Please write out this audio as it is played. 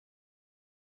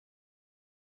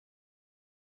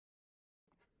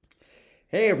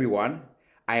Hey everyone,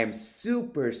 I am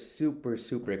super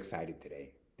excited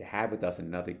today to have with us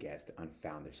another guest on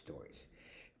Founder Stories.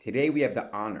 Today we have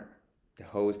the honor to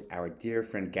host our dear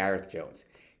friend Gareth Jones.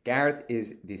 Gareth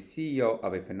is the CEO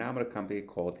of a phenomenal company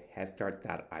called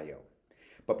HeadStart.io.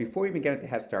 But before we even get into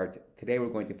Head Start, today we're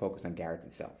going to focus on Gareth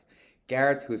himself.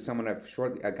 Gareth, who is someone I've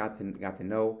shortly got to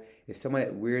know, is someone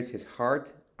that wears his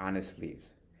heart on his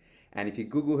sleeves. And if you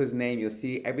Google his name, you'll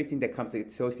see everything that comes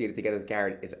associated together with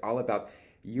Gareth is all about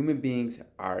human beings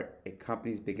are a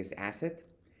company's biggest asset,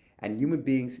 and human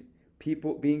beings,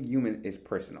 people being human is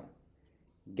personal.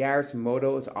 Gareth's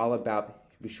motto is all about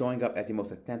showing up as the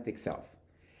most authentic self.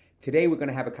 Today, we're going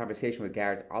to have a conversation with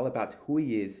Gareth all about who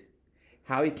he is,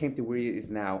 how he came to where he is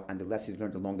now, and the lessons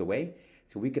learned along the way,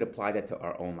 so we could apply that to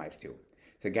our own lives too.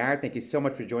 So, Gareth, thank you so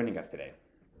much for joining us today.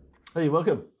 Hey,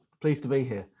 welcome. Pleased to be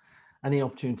here. Any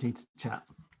opportunity to chat.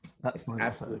 It's That's an my motto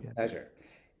absolute again. pleasure.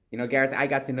 Gareth, I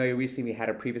got to know you recently. We had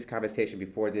a previous conversation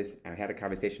before this, and we had a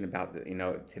conversation about,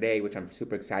 today, which I'm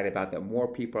super excited about, that more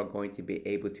people are going to be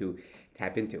able to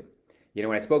tap into.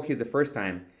 When I spoke to you the first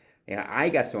time, I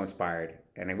got so inspired,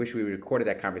 and I wish we recorded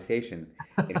that conversation,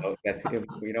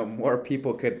 that, more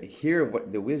people could hear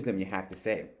what the wisdom you have to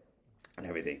say and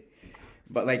everything.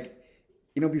 But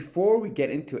before we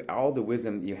get into all the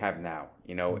wisdom you have now,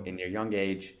 Mm. in your young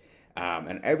age,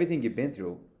 and everything you've been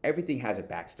through, everything has a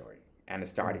backstory and a Right.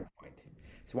 starting point.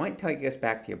 So why don't you take us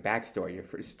back to your backstory? Your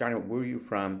first starting, where were you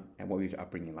from, and what was your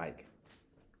upbringing like?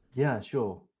 Yeah,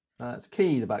 sure. It's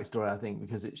key, the backstory, I think,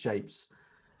 because it shapes,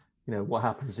 what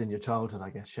happens in your childhood, I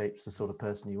guess, shapes the sort of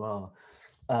person you are.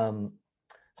 Um,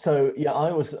 so, yeah,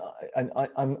 I was,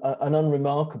 I'm an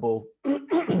unremarkable,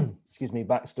 excuse me,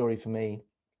 backstory for me.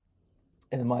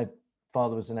 And my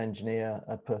father was an engineer,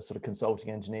 sort of consulting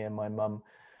engineer. My mum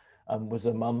was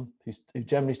a mum who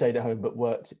generally stayed at home but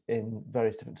worked in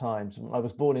various different times. I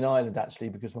was born in Ireland actually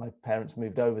because my parents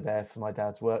moved over there for my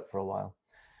dad's work for a while.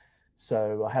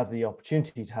 So I have the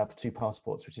opportunity to have two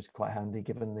passports, which is quite handy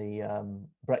given the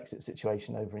Brexit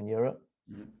situation over in Europe.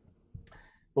 Mhm.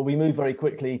 But we moved very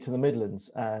quickly to the Midlands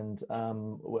and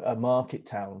a market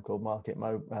town called Melton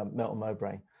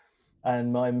Mowbray.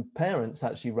 And my parents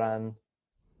actually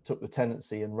took the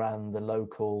tenancy and ran the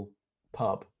local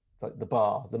pub, like the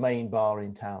bar, the main bar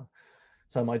in town.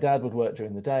 So my dad would work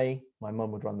during the day, my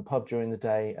mum would run the pub during the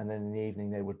day, and then in the evening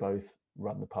they would both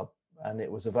run the pub. And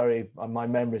it was my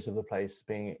memories of the place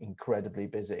being incredibly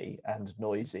busy and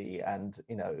noisy. And,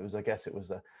 I guess it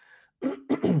was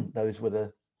those were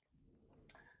the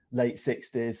late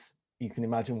 60s. You can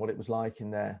imagine what it was like in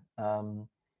there.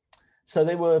 So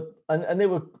they were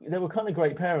kind of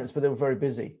great parents, but they were very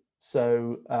busy.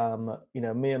 So,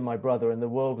 me and my brother, and the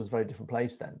world was a very different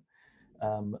place then.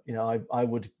 I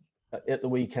would at the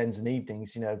weekends and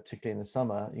evenings, particularly in the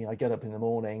summer, I get up in the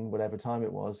morning, whatever time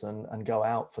it was, and go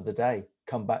out for the day,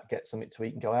 come back, get something to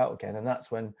eat, and go out again. And that's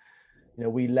when,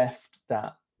 we left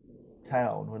that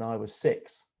town when I was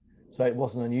 6. So it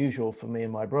wasn't unusual for me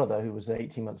and my brother, who was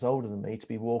 18 months older than me, to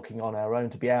be walking on our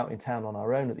own, to be out in town on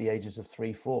our own at the ages of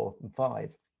 3, 4, and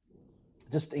 5.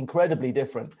 Just incredibly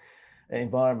different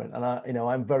environment, and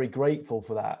I'm very grateful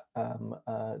for that.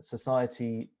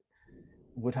 Society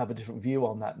would have a different view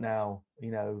on that now,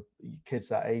 kids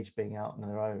that age being out on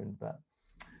their own. But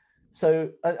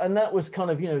so, and that was kind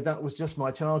of, that was just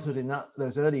my childhood in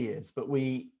those early years. But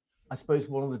I suppose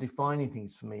one of the defining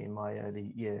things for me in my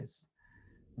early years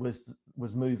was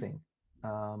moving.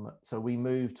 So we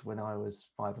moved when I was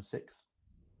 5 or 6,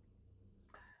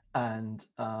 and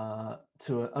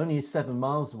only 7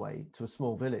 miles away to a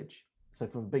small village. So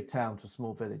from a big town to a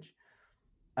small village,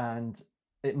 and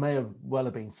it may have well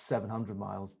have been 700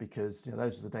 miles because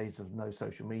those are the days of no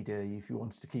social media. If you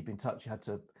wanted to keep in touch, you had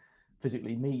to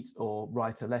physically meet or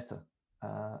write a letter,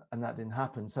 and that didn't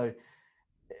happen. So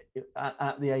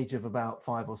at the age of about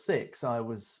 5 or 6, I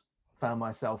found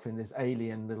myself in this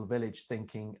alien little village,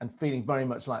 thinking and feeling very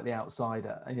much like the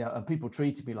outsider, and people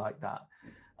treated me like that.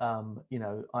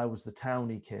 I was the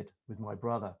towny kid with my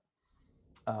brother.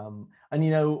 And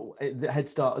the Head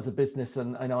Start as a business,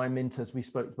 and I'm into, as we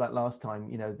spoke about last time,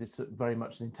 this very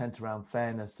much an intent around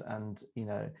fairness, and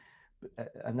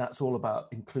that's all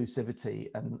about inclusivity.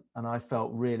 And I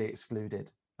felt really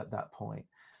excluded at that point,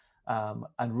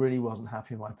 and really wasn't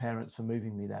happy with my parents for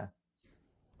moving me there.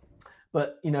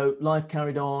 But life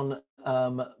carried on.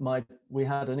 We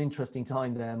had an interesting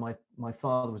time there. My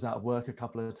father was out of work a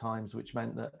couple of times, which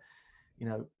meant that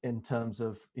in terms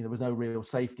of there was no real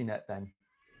safety net then.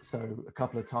 So a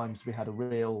couple of times we had a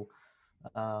real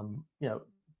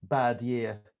bad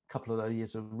year. A couple of those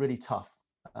years were really tough.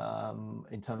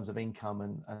 in terms of income,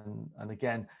 and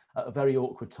again, at a very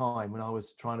awkward time when I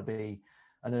was trying to be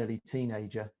an early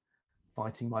teenager,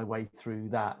 fighting my way through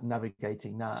that,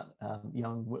 navigating that,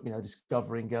 young,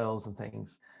 discovering girls and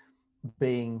things,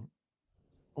 being,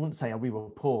 I wouldn't say we were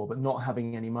poor, but not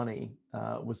having any money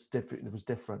was different. It was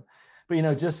different.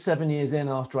 But just 7 years in,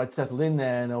 after I'd settled in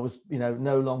there, and I was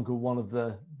no longer one of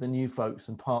the new folks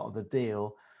and part of the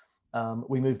deal,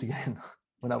 we moved again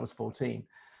when I was 14,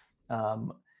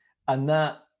 and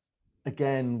that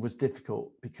again was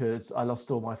difficult because I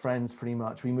lost all my friends pretty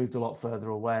much. We moved a lot further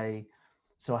away,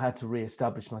 so I had to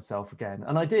re-establish myself again,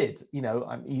 and I did.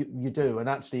 You do, and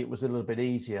actually it was a little bit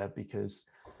easier because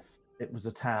it was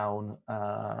a town,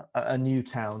 a new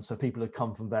town, so people had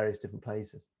come from various different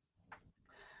places.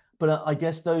 But I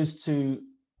guess those two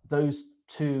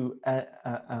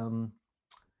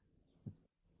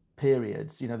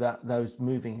periods, those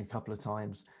moving a couple of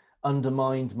times,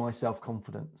 undermined my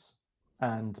self-confidence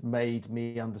and made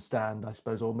me understand, I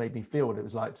suppose, or made me feel what it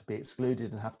was like to be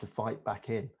excluded and have to fight back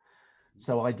in.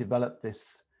 So I developed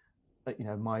this,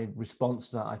 my response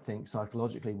to that, I think,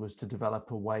 psychologically, was to develop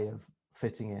a way of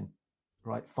fitting in,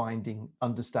 right?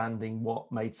 Understanding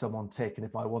what made someone tick. And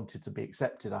if I wanted to be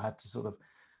accepted, I had to sort of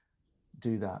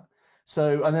do that.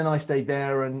 So, and then I stayed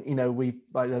there, and I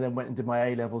then went and did my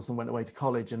A levels and went away to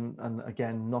college, and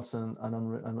again, not an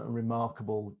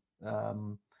unremarkable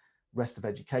rest of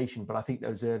education, but I think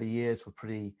those early years were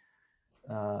pretty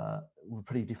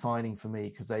defining for me,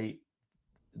 because they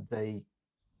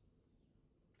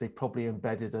probably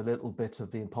embedded a little bit of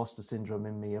the imposter syndrome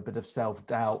in me, a bit of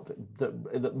self-doubt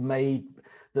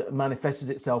that manifested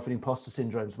itself in imposter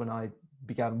syndromes when I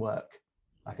began work,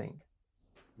 I think.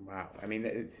 Wow. I mean,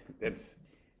 it's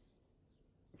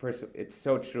first, it's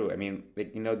so true. I mean, the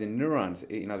neurons,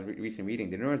 I was recently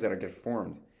reading, the neurons that are get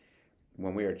formed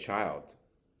when we are a child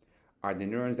are the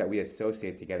neurons that we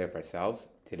associate together for ourselves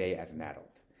today as an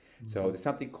adult. Mm-hmm. So there's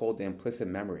something called the implicit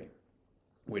memory,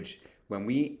 which when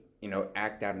we,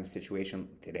 act out in a situation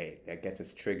today, that gets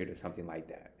us triggered or something like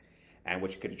that. And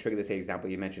which could trigger the same example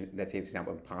you mentioned, let's say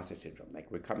example, imposter syndrome. Like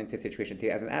we're coming to a situation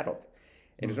today as an adult.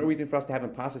 And there's no reason for us to have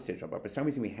imposter syndrome, but for some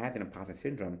reason we have that imposter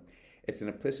syndrome. It's an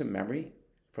implicit memory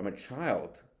from a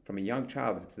young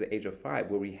child to the age of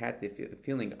 5, where we had the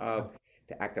feeling of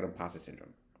to act out imposter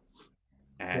syndrome.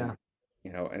 And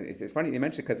and it's funny you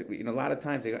mentioned, because a lot of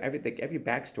times every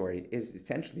backstory is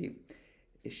essentially,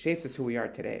 it shapes us who we are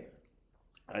today.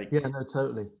 No,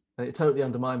 totally. It totally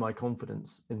undermined my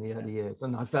confidence in the early years,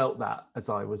 and I felt that as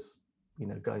I was,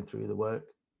 going through the work.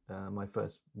 My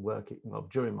first work,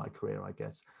 during my career, I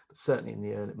guess, but certainly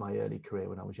in my early career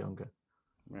when I was younger.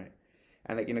 Right,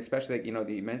 and especially you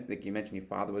mentioned your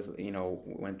father was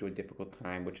went through a difficult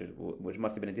time, which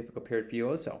must have been a difficult period for you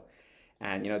also,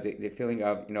 and the feeling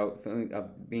of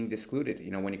being excluded,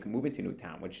 when you can move into a new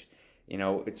town, which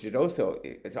it should also,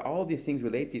 it's all these things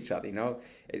relate to each other.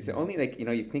 It's only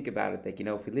you think about it,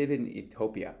 if we live in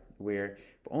utopia where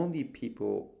if only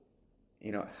people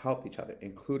helped each other,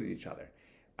 included each other.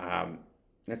 And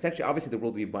essentially, obviously, the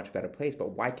world would be a much better place,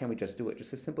 but why can't we just do it?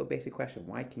 Just a simple, basic question.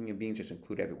 Why can't human beings just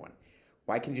include everyone?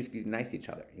 Why can't you just be nice to each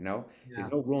other,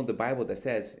 There's no rule in the Bible that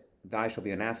says, thou shalt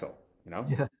be an asshole,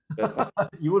 Yeah.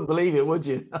 You wouldn't believe it, would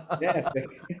you? Yes.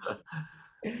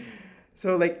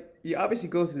 So, you obviously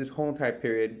go through this whole entire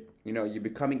period, you're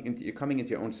coming into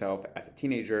your own self as a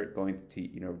teenager, going to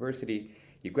university,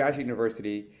 you graduate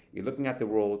university, you're looking at the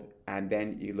world, and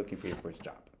then you're looking for your first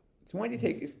job. So why don't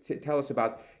you tell us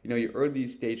about your early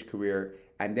stage career,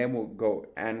 and then we'll go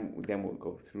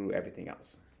through everything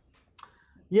else.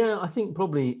 Yeah, I think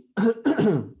probably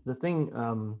the thing,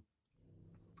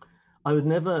 I would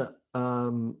never,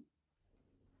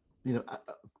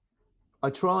 I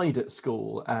tried at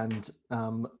school, and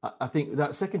I think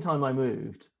that second time I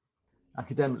moved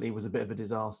academically was a bit of a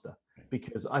disaster,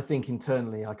 because I think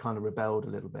internally I kind of rebelled a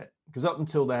little bit, because up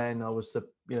until then I was a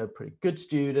pretty good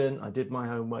student. I did my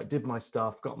homework, did my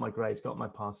stuff, got my grades, got my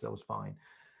passes, I was fine.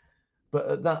 But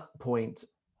at that point,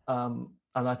 and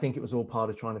I think it was all part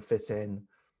of trying to fit in,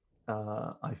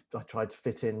 I tried to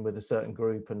fit in with a certain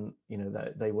group, and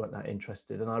they weren't that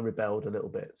interested, and I rebelled a little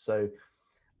bit. So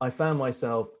I found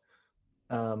myself,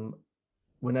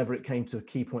 whenever it came to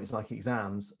key points like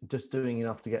exams, just doing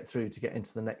enough to get through, to get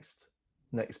into the next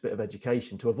bit of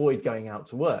education, to avoid going out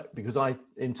to work, because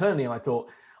internally I thought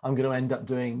I'm going to end up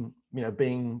doing,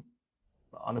 being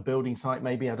on a building site,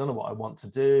 maybe. I don't know what I want to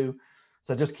do,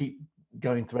 so I just keep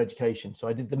going through education. So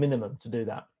I did the minimum to do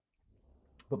that.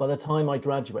 But by the time I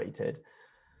graduated,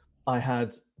 I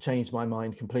had changed my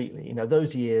mind completely.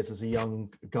 Those years as a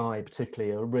young guy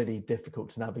particularly are really difficult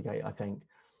to navigate, I think.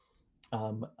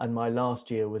 And my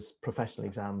last year was professional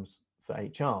exams for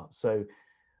HR. So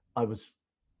I was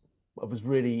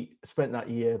really spent that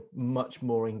year much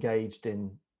more engaged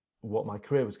in what my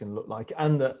career was going to look like,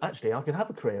 and that actually I could have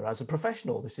a career as a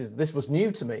professional. This was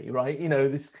new to me, right?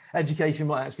 This education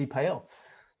might actually pay off.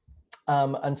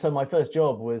 And so my first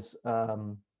job was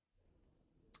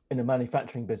in a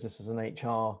manufacturing business as an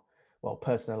HR,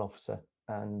 personnel officer,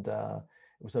 and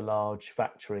it was a large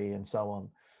factory and so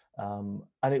on.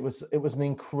 And it was an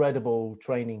incredible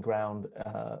training ground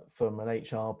from an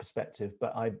HR perspective.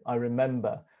 But I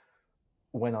remember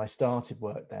when I started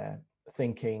work there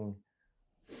thinking,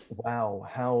 wow,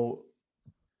 how,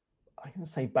 I can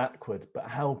say backward, but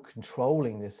how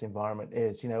controlling this environment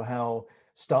is, how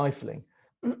stifling,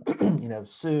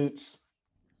 suits,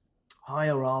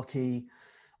 hierarchy.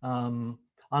 I'm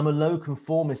a low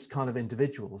conformist kind of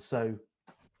individual, so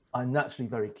I'm naturally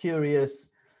very curious,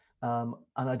 and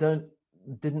I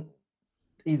didn't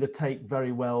either take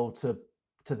very well to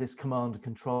this command and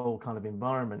control kind of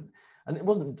environment. And it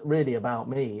wasn't really about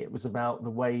me, it was about the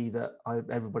way that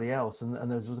everybody else, and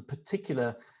there was a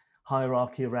particular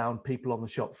hierarchy around people on the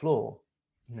shop floor,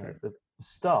 the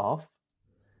staff,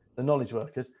 the knowledge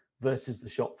workers versus the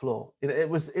shop floor. It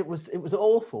was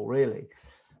awful, really.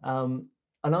 And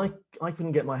I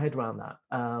couldn't get my head around that.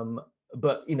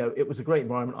 But it was a great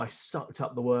environment. I sucked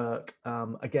up the work.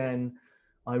 Again,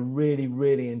 I really,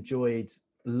 really enjoyed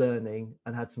learning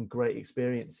and had some great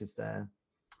experiences there.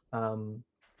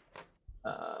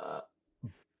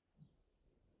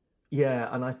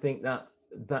 Yeah, and I think that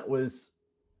was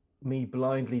me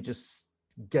blindly just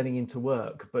getting into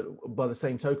work. But by the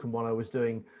same token, what I was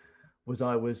doing was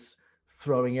I was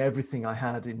throwing everything I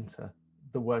had into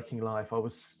the working life. I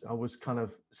was kind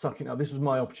of sucking up. This was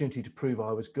my opportunity to prove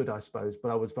I was good, I suppose,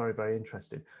 but I was very, very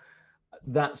interested.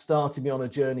 That started me on a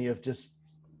journey of just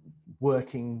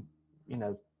working,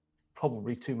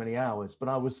 probably too many hours, but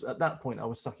at that point I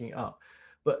was sucking it up.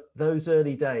 But those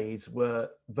early days were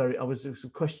I was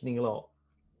questioning a lot.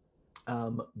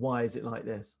 Why is it like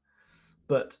this?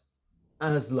 But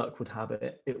as luck would have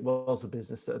it, it was a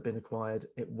business that had been acquired.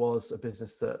 It was a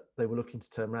business that they were looking to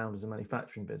turn around as a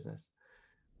manufacturing business.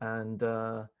 And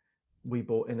we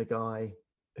brought in a guy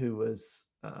who was,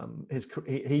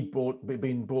 he'd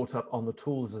been brought up on the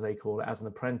tools, as they call it, as an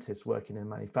apprentice working in a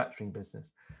manufacturing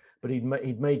business. But he'd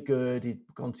made good, he'd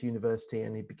gone to university,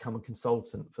 and he'd become a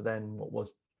consultant for then what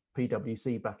was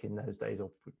PwC back in those days, or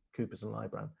Coopers and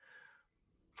Lybrand.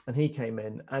 And he came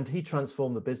in and he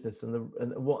transformed the business. And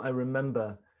what I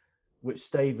remember, which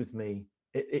stayed with me,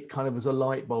 it kind of was a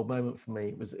light bulb moment for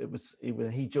me.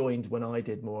 He joined when I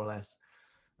did, more or less.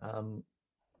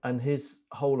 And his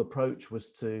whole approach was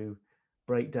to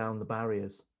break down the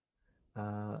barriers.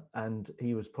 And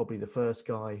he was probably the first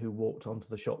guy who walked onto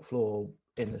the shop floor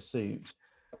in a suit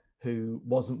who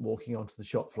wasn't walking onto the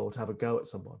shop floor to have a go at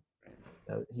someone.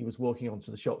 He was walking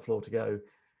onto the shop floor to go,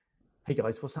 hey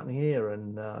guys, what's happening here?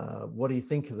 And what do you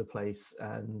think of the place?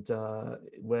 And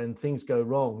when things go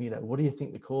wrong, what do you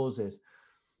think the cause is?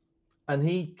 And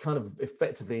he kind of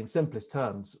effectively, in simplest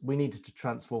terms, we needed to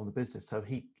transform the business. So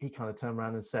he kind of turned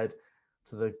around and said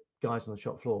to the guys on the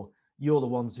shop floor, you're the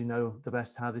ones who know the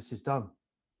best how this is done,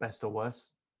 best or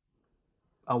worse.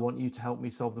 I want you to help me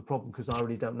solve the problem because I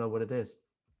really don't know what it is.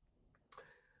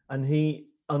 And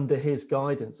under his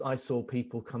guidance, I saw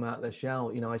people come out their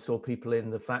shell. I saw people in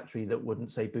the factory that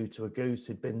wouldn't say boo to a goose,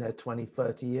 who'd been there 20,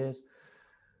 30 years,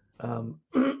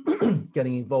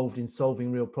 getting involved in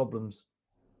solving real problems.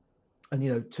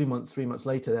 And, 2 months, 3 months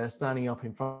later, they're standing up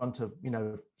in front of,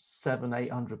 700,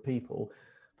 800 people,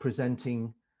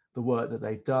 presenting the work that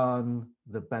they've done,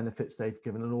 the benefits they've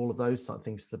given, and all of those sort of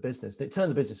things to the business. And it turned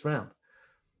the business around.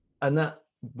 And that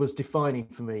was defining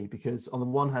for me, because on the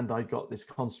one hand, I got this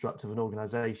construct of an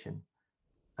organization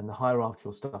and the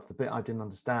hierarchical stuff, the bit I didn't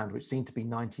understand, which seemed to be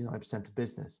 99% of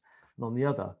business. And on the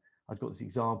other, I'd got this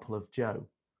example of Joe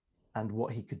and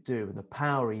what he could do and the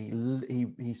power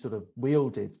he sort of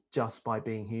wielded just by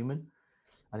being human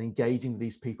and engaging with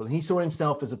these people. And he saw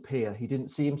himself as a peer. He didn't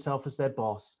see himself as their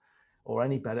boss or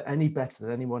any better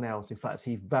than anyone else. In fact,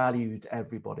 he valued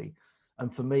everybody.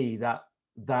 And for me, that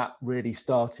really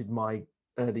started my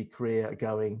early career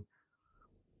going,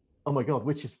 oh my God,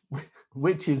 which is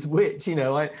which?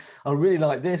 I really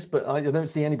like this, but I don't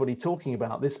see anybody talking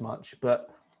about this much. But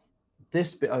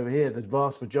this bit over here, the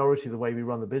vast majority of the way we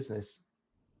run the business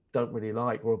don't really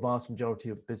like, or a vast majority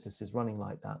of businesses running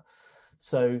like that.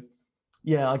 So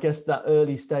yeah, I guess that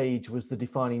early stage was the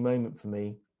defining moment for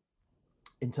me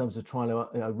in terms of trying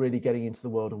to really getting into the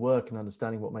world of work and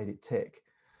understanding what made it tick.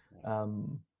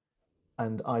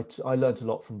 And I learned a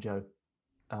lot from Joe.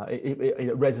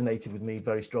 it resonated with me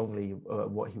very strongly,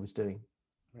 what he was doing,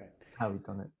 Right. how he'd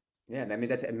done it. Yeah, and I mean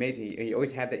that's amazing. You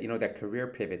always have that, that career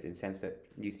pivot in the sense that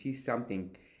you see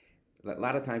something. A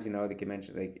lot of times, like you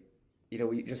mentioned, like,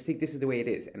 you just think this is the way it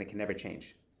is, and it can never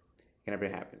change. It can never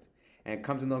happen. And it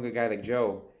comes along a guy like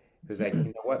Joe, who's like,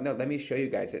 you know what? No, let me show you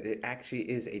guys that it actually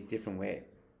is a different way.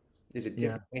 There's a Yeah,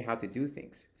 different way how to do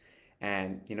things,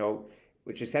 and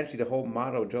which essentially the whole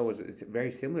motto, Joe, is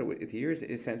very similar with yours.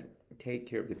 In a sense, take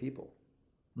care of the people.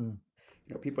 mm,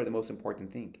 People are the most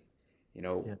important thing. You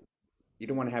know, yeah, you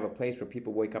don't want to have a place where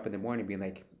people wake up in the morning being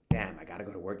like, damn, I gotta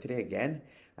go to work today again.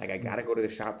 Like I mm, gotta go to the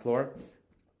shop floor.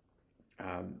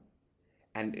 Um,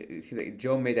 and see, like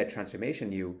Joe made that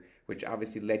transformation you, which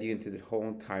obviously led you into this whole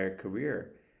entire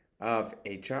career of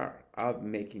HR, of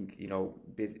making,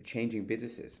 changing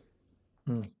businesses,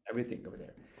 mm, everything over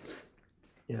there.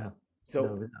 yeah. No, So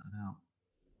without a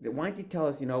doubt. why don't you tell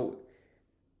us,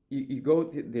 you go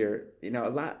to there, a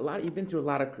lot, you've been through a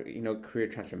lot of, career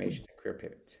transformations, career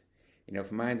pivots.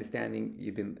 From my understanding,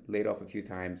 you've been laid off a few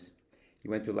times. You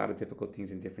went through a lot of difficult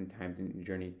things in different times in your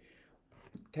journey.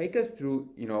 Take us through,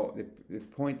 the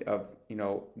point of,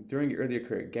 during your earlier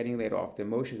career, getting laid off, the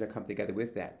emotions that come together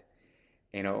with that,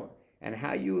 you know, and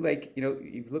how you like,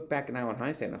 you've looked back now in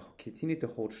hindsight and continue to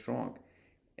hold strong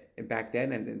back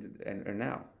then and or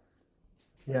now.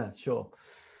 Yeah, sure.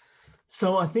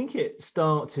 So I think it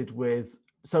started with,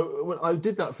 so when I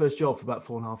did that first job for about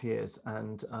 4.5 years,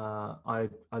 and I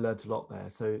learned a lot there.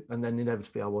 So, and then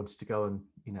inevitably I wanted to go and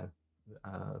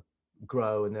uh,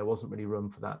 grow, and there wasn't really room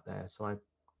for that there. So I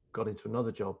got into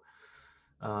another job,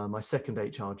 my second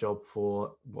HR job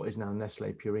for what is now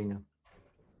Nestle Purina,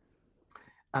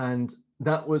 and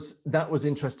that was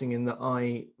interesting in that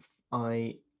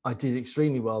I did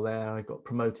extremely well there. I got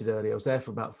promoted early. I was there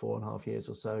for about 4.5 years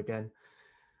or so again,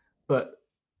 but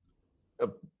uh,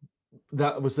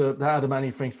 that had a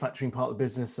manufacturing part of the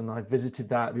business, and I visited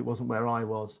that. It wasn't where I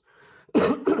was,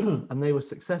 and they were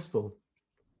successful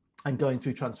and going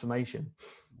through transformation,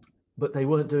 but they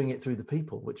weren't doing it through the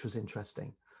people, which was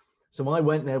interesting. So I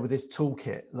went there with this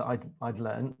toolkit that I'd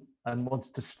learned and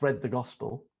wanted to spread the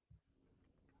gospel,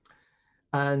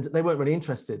 and they weren't really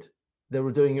interested. They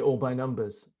were doing it all by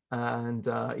numbers, and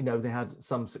they had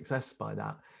some success by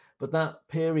that. But that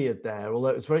period there, although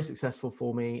it was very successful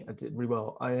for me, I did really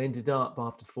well. I ended up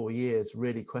after 4 years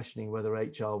really questioning whether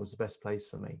HR was the best place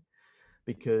for me,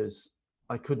 because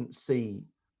I couldn't see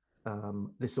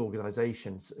this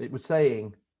organization. It was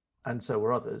saying, and so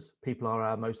were others, people are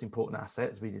our most important asset,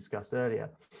 as we discussed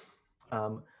earlier.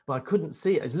 But I couldn't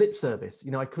see it as lip service.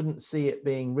 I couldn't see it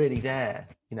being really there,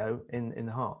 in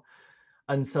the heart.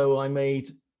 And so I made,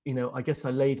 I guess I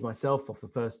laid myself off the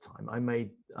first time. I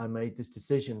made this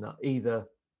decision that either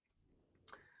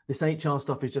this HR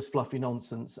stuff is just fluffy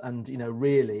nonsense, and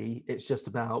really it's just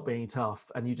about being tough,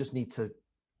 and you just need to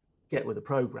get with the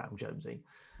program, Jonesy.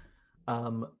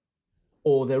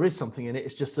 Or there is something in it.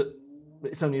 It's just that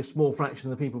it's only a small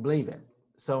fraction of the people believe it.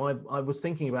 So I was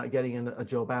thinking about getting a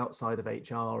job outside of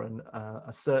HR, and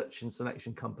a search and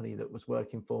selection company that was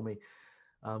working for me.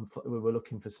 We were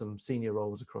looking for some senior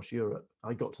roles across Europe.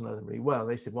 I got to know them really well.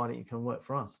 They said, "Why don't you come and work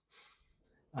for us?"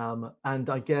 And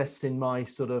I guess in my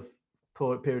sort of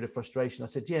period of frustration, I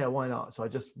said, "Yeah, why not?" So I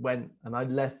just went and I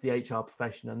left the HR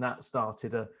profession, and that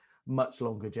started a much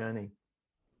longer journey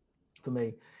for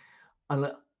me.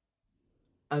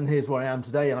 And here's where I am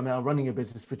today. I'm now running a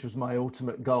business, which was my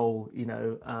ultimate goal.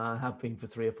 Have been for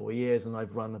 3 or 4 years, and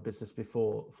I've run a business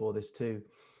before for this too.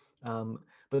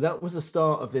 But that was the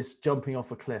start of this jumping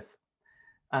off a cliff.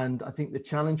 And I think the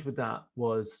challenge with that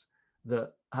was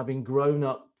that, having grown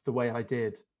up the way I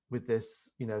did, with this,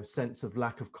 sense of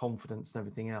lack of confidence and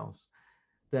everything else,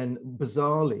 then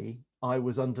bizarrely, I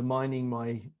was undermining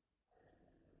my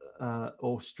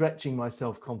or stretching my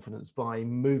self-confidence by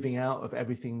moving out of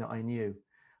everything that I knew.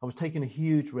 I was taking a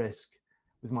huge risk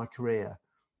with my career.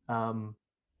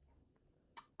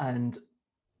 And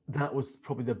that was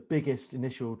probably the biggest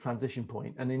initial transition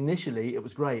point. And initially it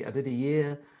was great. I did a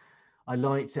year. I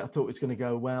liked it. I thought it was going to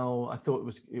go well. I thought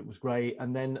it was great.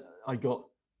 And then I got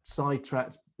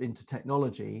sidetracked into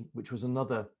technology, which was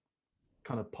another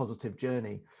kind of positive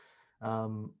journey,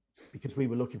 because we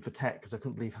were looking for tech, because I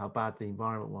couldn't believe how bad the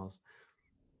environment was.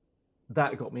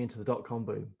 That got me into the dot-com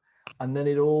boom. And then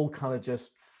it all kind of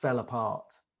just fell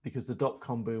apart, because the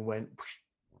dot-com boom went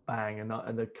bang, and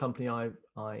the company I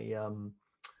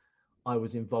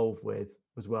was involved with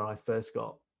was where I first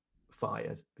got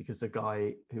fired, because the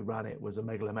guy who ran it was a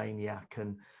megalomaniac,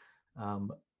 and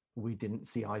we didn't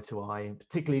see eye to eye, and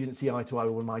particularly didn't see eye to eye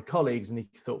with one of my colleagues, and he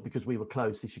thought because we were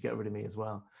close he should get rid of me as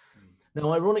well.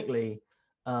 Now, ironically,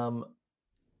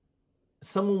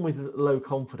 someone with low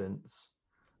confidence,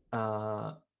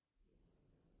 uh,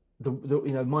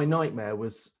 my nightmare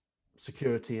was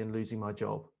security and losing my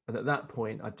job. And at that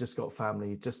point, I'd just got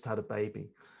family, just had a baby,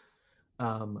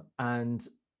 and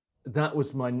that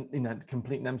was my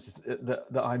complete nemesis,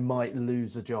 that I might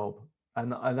lose a job.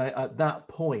 And at that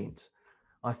point,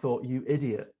 I thought, you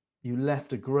idiot, you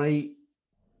left a great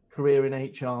career in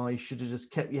HR. You should have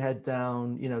just kept your head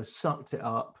down, sucked it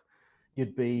up.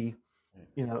 You'd be,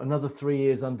 another 3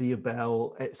 years under your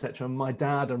belt, etc. And my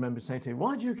dad, I remember saying to him,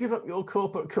 why do you give up your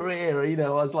corporate career? I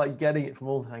was like getting it from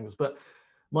all the angles. But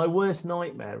my worst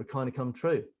nightmare had kind of come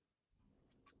true.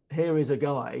 Here is a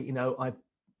guy, I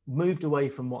moved away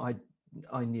from what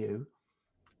I knew,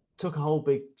 took a whole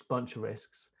big bunch of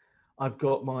risks. I've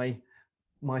got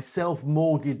myself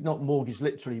mortgaged, not mortgaged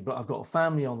literally, but I've got a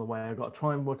family on the way. I've got to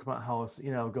try and work about house.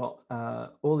 I've got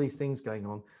all these things going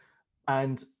on,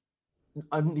 and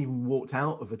I haven't even walked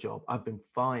out of a job. I've been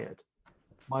fired.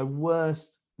 My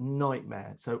worst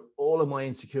nightmare. So all of my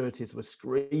insecurities were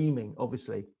screaming,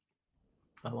 obviously.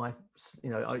 I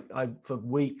for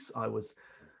weeks I was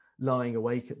lying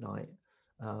awake at night,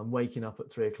 waking up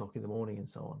at 3 o'clock in the morning and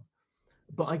so on.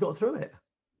 But I got through it.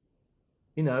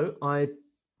 I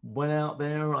went out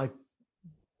there, I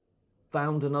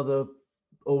found another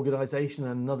organization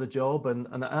and another job, and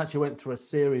I actually went through a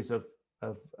series of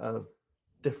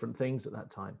different things at that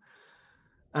time.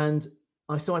 And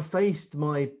I faced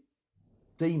my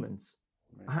demons.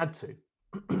 Right. I had to.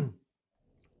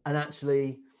 And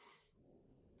actually,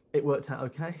 it worked out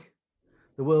okay.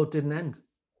 The world didn't end.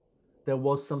 There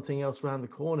was something else around the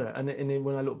corner. And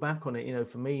when I look back on it,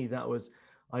 for me, that was,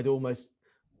 I'd almost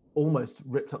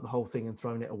ripped up the whole thing and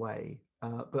thrown it away.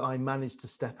 But I managed to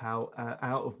step out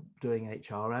of doing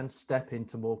HR and step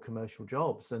into more commercial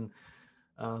jobs. And,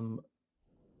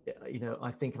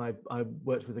 I think I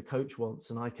worked with a coach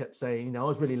once, and I kept saying, I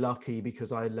was really lucky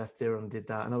because I left here and did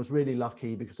that. And I was really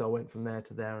lucky because I went from there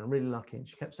to there, and really lucky. And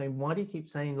she kept saying, why do you keep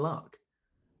saying luck?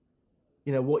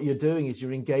 What you're doing is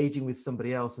you're engaging with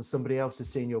somebody else, and somebody else is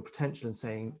seeing your potential and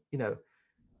saying,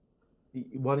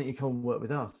 why don't you come and work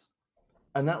with us?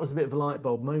 And that was a bit of a light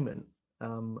bulb moment,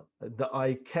 that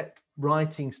I kept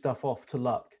writing stuff off to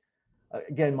luck.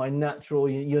 Again,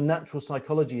 your natural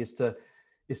psychology is to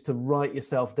write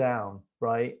yourself down,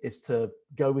 right? Is to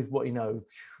go with what you know.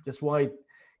 That's why,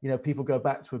 people go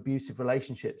back to abusive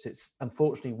relationships. It's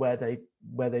unfortunately where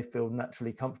they feel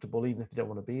naturally comfortable, even if they don't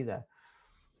want to be there.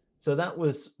 So that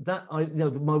was that.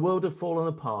 My world had fallen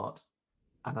apart,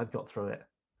 and I'd got through it,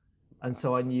 and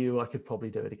so I knew I could probably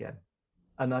do it again.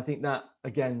 And I think that,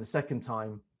 again, the second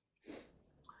time,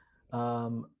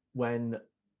 when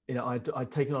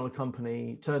I'd taken on a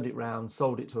company, turned it around,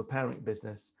 sold it to a parent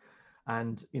business,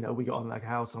 and we got on like a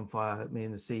house on fire, me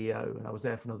and the CEO, and I was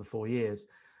there for another 4 years,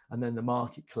 and then the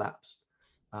market collapsed,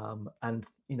 and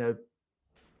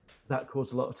that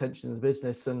caused a lot of tension in the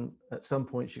business. And at some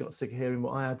point, she got sick of hearing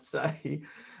what I had to say,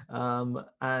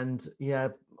 and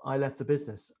I left the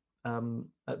business.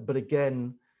 But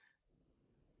again,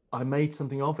 I made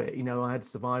something of it. I had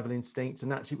survival instincts,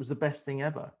 and actually it was the best thing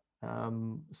ever.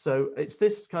 So it's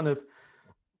this kind of,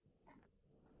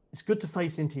 it's good to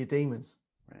face into your demons.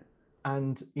 Right.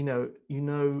 And,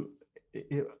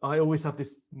 I always have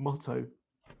this motto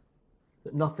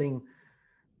that nothing,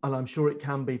 and I'm sure it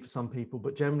can be for some people,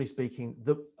 but generally speaking,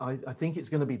 I think it's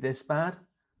going to be this bad.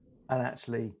 And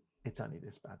actually it's only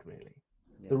this bad, really.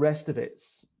 Yeah. The rest of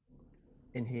it's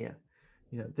in here.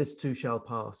 This too shall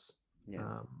pass.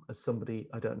 Yeah. As somebody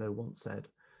I don't know once said.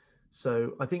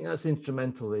 So I think that's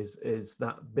instrumental, is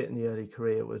that bit in the early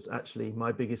career was actually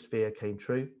my biggest fear came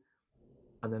true.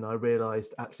 And then I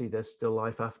realized actually there's still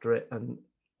life after it. And,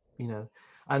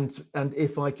 and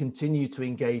if I continue to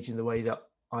engage in the way that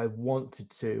I wanted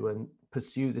to, and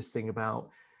pursue this thing about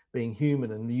being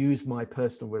human and use my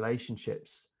personal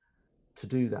relationships to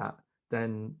do that,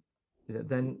 then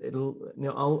it'll,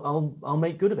 I'll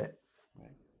make good of it.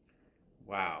 Right.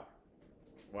 Wow.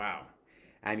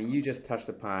 I mean, you just touched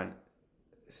upon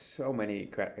so many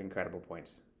incredible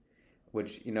points,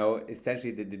 which,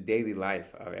 essentially the daily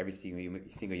life of every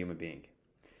single human being.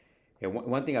 And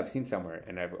one thing I've seen somewhere,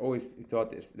 and I've always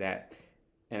thought this, that,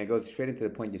 and it goes straight into the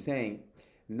point you're saying,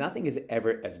 nothing is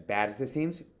ever as bad as it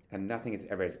seems, and nothing is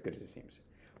ever as good as it seems.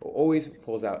 It always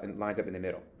falls out and lines up in the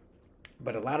middle.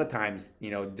 But a lot of times,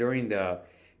 during the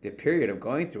period of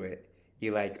going through it,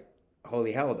 you're like,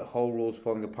 holy hell, the whole world's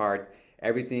falling apart.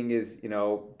 Everything is,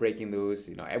 breaking loose.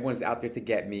 Everyone's out there to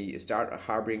get me. You start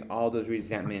harboring all those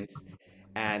resentments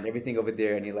and everything over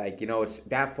there. And you're like, it's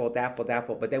that fault.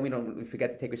 But then we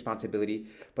forget to take responsibility.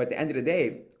 But at the end of the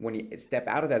day, when you step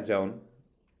out of that zone,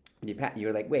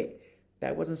 you're like, wait,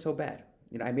 that wasn't so bad.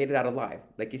 I made it out alive.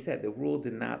 Like you said, the world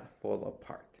did not fall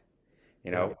apart.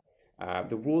 You Yeah. know,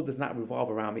 the world does not revolve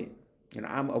around me.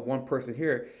 I'm a one person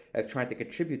here that's trying to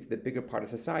contribute to the bigger part of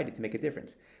society to make a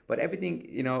difference. But everything,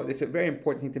 it's a very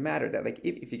important thing to matter that like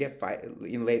if you get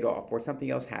laid off or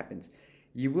something else happens,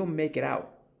 you will make it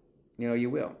out. You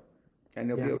will, and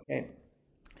it'll be Yeah. okay.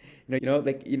 Like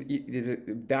there's a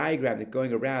diagram that's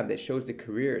going around that shows the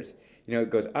careers. It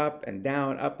goes up and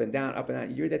down, up and down, up and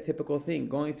down. You're that typical thing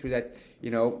going through that.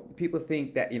 People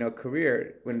think that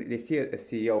career when they see a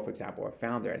CEO, for example, or a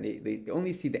founder, and they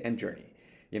only see the end journey.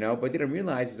 But they don't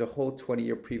realize there's a whole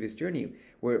 20-year previous journey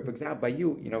where, for example, by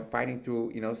fighting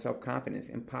through, self-confidence,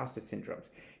 imposter syndromes,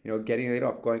 getting laid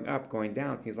off, going up, going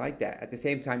down, things like that. At the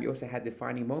same time, you also had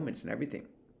defining moments and everything.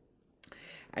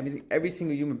 I mean, every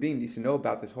single human being needs to know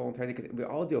about this whole entire thing because we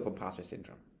all deal with imposter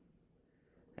syndrome.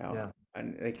 Yeah.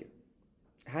 And like,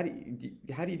 how do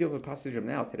you deal with imposter syndrome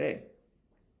now today?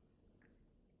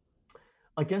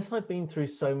 I guess I've been through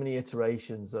so many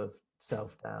iterations of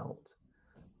self-doubt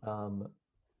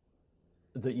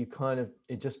that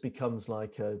it just becomes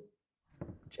like a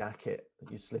jacket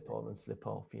that you slip on and slip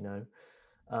off,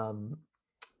 Um,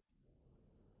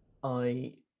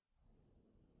 I've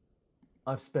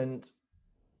spent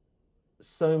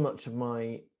so much of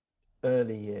my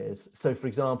early years. So for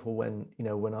example, when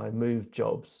I moved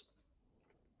jobs,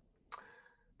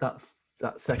 that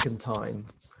second time,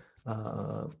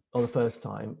 or the first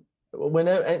time,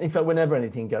 whenever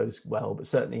anything goes well, but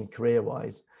certainly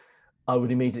career-wise, I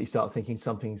would immediately start thinking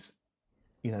something's,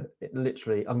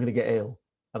 literally, I'm going to get ill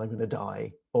and I'm going to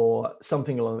die, or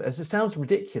something along that. It sounds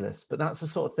ridiculous, but that's the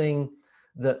sort of thing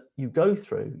that you go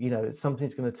through.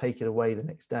 Something's going to take it away the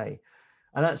next day,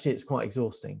 and actually, it's quite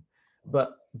exhausting.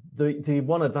 But the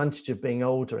one advantage of being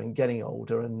older and getting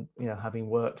older, and having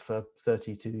worked for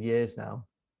 32 years now,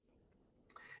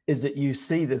 is that you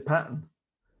see the pattern,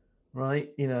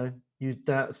 right? You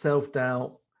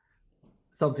self-doubt,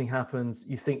 something happens,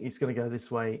 you think it's going to go this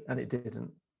way, and it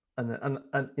didn't. And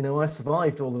I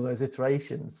survived all of those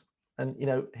iterations, and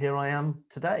here I am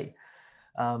today,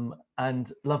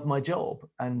 and love my job,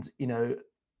 and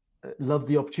love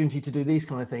the opportunity to do these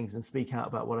kind of things and speak out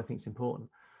about what I think is important.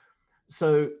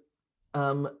 So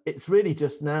it's really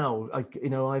just now,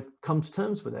 I've come to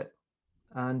terms with it.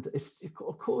 And it's,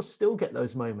 of course, still get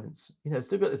those moments,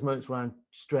 still get those moments where I'm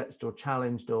stretched or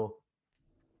challenged, or,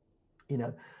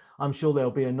 I'm sure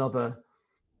there'll be another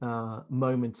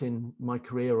moment in my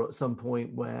career or at some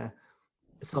point where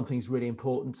something's really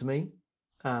important to me,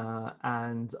 or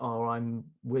I'm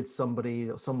with somebody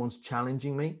or someone's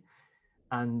challenging me,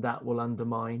 and that will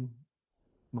undermine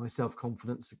my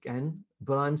self-confidence again.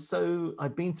 But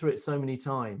I've been through it so many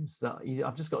times that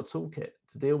I've just got a toolkit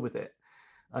to deal with it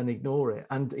and ignore it.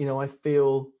 And I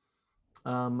feel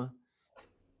I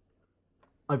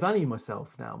value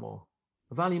myself now more.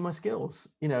 I value my skills.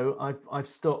 I've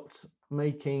stopped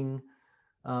making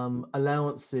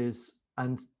allowances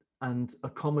and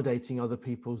accommodating other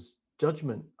people's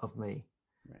judgment of me.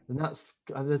 Right.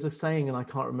 And there's a saying, and I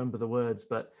can't remember the words,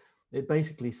 but it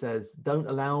basically says, don't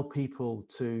allow people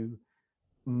to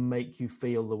make you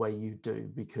feel the way you do,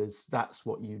 because that's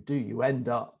what you do. You end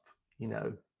up,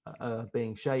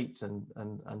 being shaped and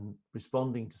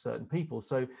responding to certain people.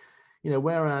 So,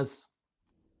 whereas,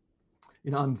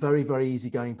 I'm very, very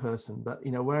easygoing person, but,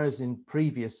 whereas in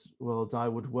previous worlds, I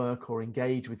would work or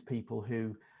engage with people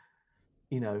who,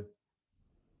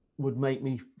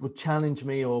 would challenge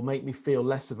me or make me feel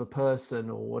less of a person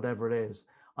or whatever it is.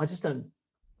 I just don't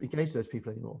engage with those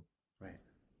people anymore. Right.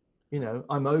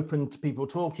 I'm open to people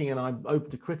talking, and I'm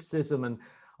open to criticism, and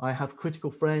I have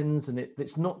critical friends, and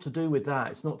it's not to do with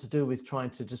that. It's not to do with trying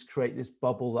to just create this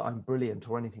bubble that I'm brilliant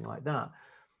or anything like that.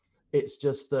 It's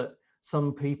just that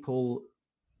some people,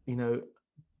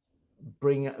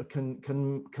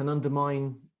 can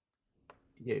undermine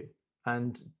you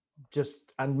and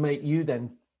make you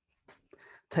then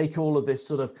take all of this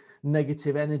sort of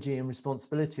negative energy and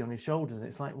responsibility on your shoulders. And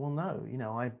it's like, well, no,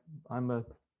 I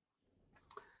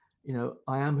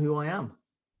am who I am.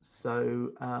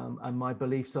 So, and my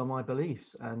beliefs are my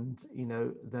beliefs, and,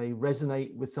 they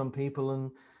resonate with some people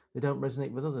and they don't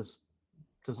resonate with others.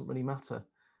 It doesn't really matter.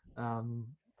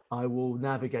 I will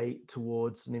navigate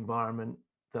towards an environment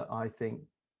that I think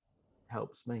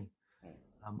helps me,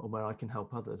 and where I can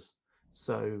help others.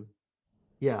 So,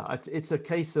 yeah, it's a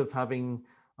case of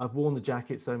I've worn the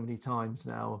jacket so many times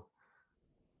now.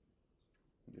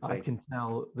 I can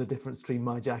tell the difference between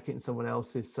my jacket and someone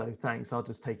else's. So thanks, I'll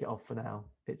just take it off for now.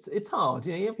 It's hard,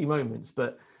 you have your moments,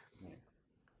 but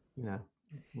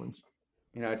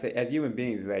I'd say as human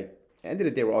beings, like at the end of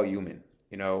the day, we're all human.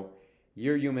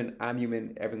 You're human, I'm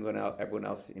human, everyone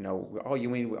else, we're all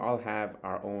human. We all have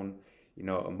our own,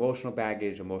 emotional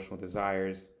baggage, emotional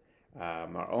desires,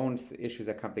 our own issues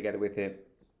that come together with it,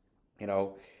 you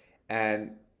know,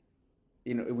 and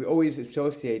we always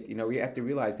associate, we have to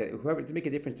realize that whoever to make a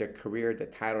difference, their career, their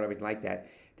title, everything like that,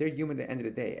 they're human at the end of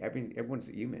the day. Everyone's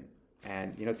human.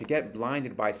 And, to get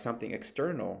blinded by something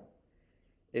external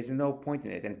is no point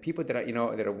in it. And people that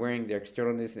are, that are wearing their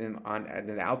externalness on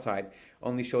the outside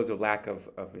only shows a lack of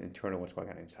internal what's going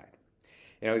on inside.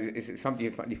 It's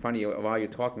something funny while you're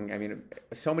talking. I mean,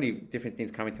 so many different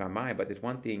things coming to my mind, but there's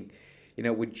one thing,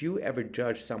 would you ever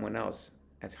judge someone else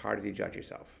as hard as you judge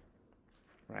yourself?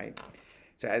 Right?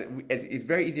 So it's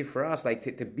very easy for us,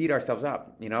 like, to beat ourselves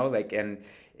up, like, and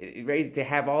ready to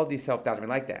have all these self doubts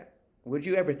like that. Would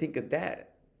you ever think of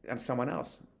that on someone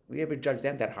else? Would you ever judge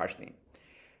them that harshly?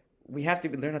 We have to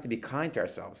learn how to be kind to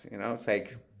ourselves. It's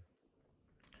like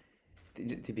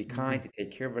to be kind, to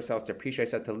take care of ourselves, to appreciate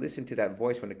ourselves, to listen to that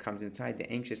voice when it comes inside,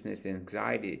 the anxiousness, the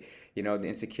anxiety, the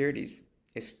insecurities.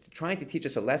 It's trying to teach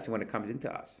us a lesson when it comes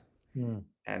into us. Mm.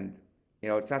 And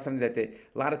it's not something that a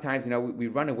lot of times, we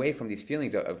run away from these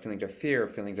feelings of fear,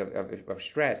 feelings of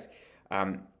stress.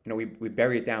 We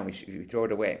bury it down, we throw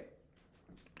it away.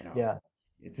 Yeah,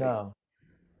 It's like, no,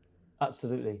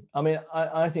 absolutely. I mean,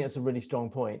 I think that's a really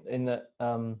strong point in that,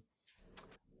 over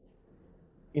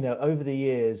the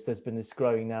years, there's been this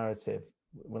growing narrative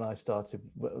when I started,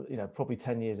 probably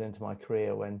 10 years into my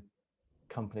career, when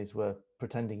companies were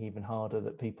pretending even harder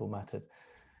that people mattered.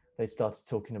 They started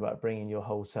talking about bringing your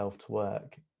whole self to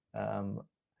work,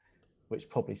 which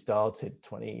probably started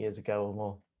 20 years ago or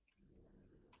more.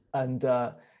 And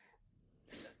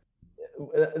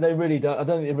they really don't. I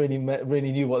don't think they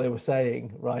really knew what they were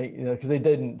saying, right? Because they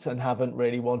didn't and haven't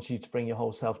really wanted you to bring your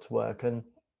whole self to work. And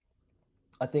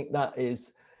I think that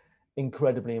is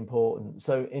incredibly important.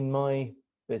 So in my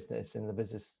business, in the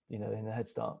Head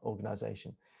Start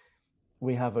organization,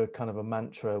 we have a kind of a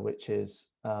mantra, which is,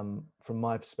 from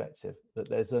my perspective, that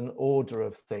there's an order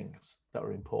of things that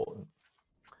are important.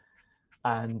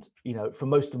 And, for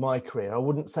most of my career, I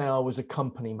wouldn't say I was a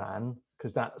company man,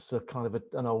 because that's a kind of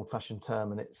an old-fashioned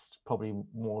term, and it's probably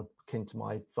more akin to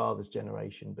my father's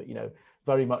generation. But,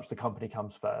 very much the company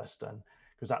comes first, and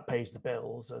because that pays the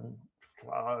bills and,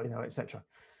 etc.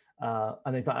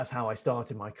 And in fact, that's how I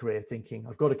started my career, thinking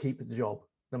I've got to keep the job.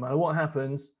 No matter what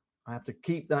happens, I have to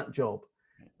keep that job,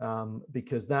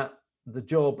 because the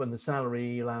job and the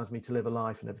salary allows me to live a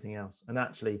life and everything else. And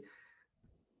actually,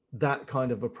 that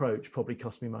kind of approach probably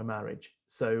cost me my marriage.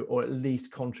 So, or at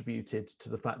least contributed to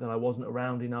the fact that I wasn't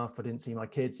around enough. I didn't see my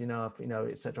kids enough,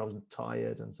 etc. I was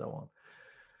tired and so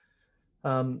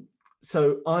on.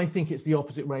 So I think it's the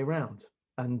opposite way around.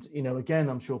 And, again,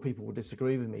 I'm sure people will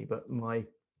disagree with me, but my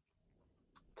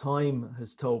time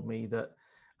has told me that,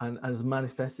 and has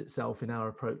manifests itself in our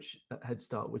approach at Head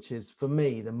Start, which is, for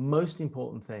me, the most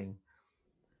important thing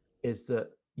is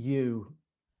that you,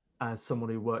 as someone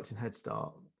who works in Head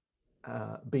Start,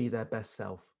 be their best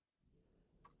self,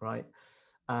 right?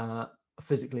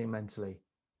 Physically and mentally.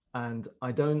 And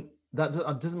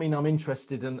that doesn't mean I'm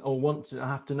interested in or I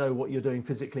have to know what you're doing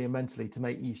physically and mentally to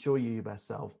make you sure you're your best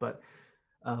self. But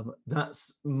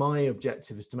that's my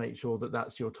objective, is to make sure that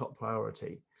that's your top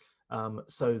priority.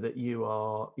 So that you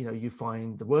are, you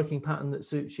find the working pattern that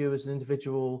suits you as an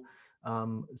individual.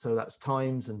 So that's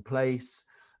times and place.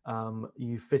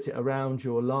 You fit it around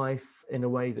your life in a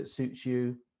way that suits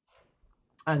you.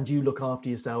 And you look after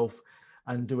yourself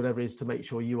and do whatever it is to make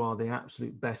sure you are the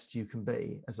absolute best you can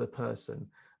be as a person,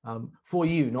 for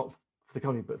you, not for the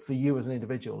company, but for you as an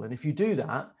individual. And if you do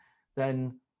that,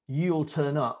 then you'll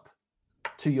turn up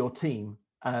to your team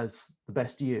as the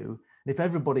best you. And if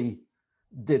everybody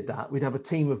did that, we'd have a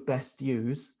team of best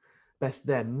yous, best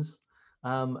thems.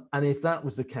 And if that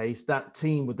was the case, that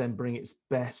team would then bring its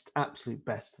absolute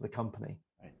best to the company.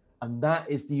 right. And that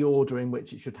is the order in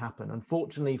which it should happen.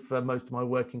 Unfortunately, for most of my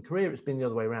working career, it's been the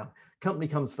other way around. Company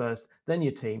comes first, then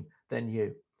your team, then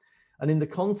you. And in the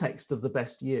context of the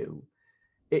best you,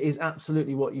 it is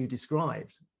absolutely what you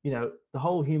described. The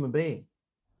whole human being,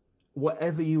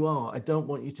 whatever you are, I don't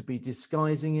want you to be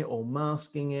disguising it or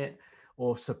masking it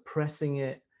or suppressing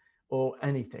it or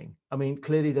anything. I mean,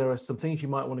 clearly there are some things you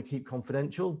might want to keep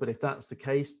confidential, but if that's the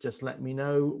case, just let me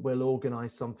know. We'll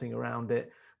organize something around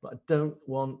it. But I don't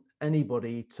want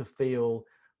anybody to feel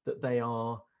that they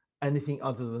are anything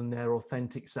other than their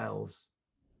authentic selves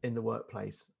in the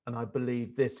workplace. And I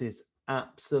believe this is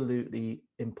absolutely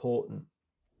important.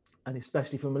 And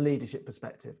especially from a leadership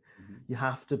perspective, you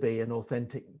have to be an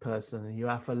authentic person, and you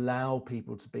have to allow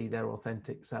people to be their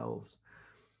authentic selves,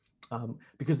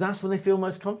 because that's when they feel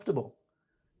most comfortable.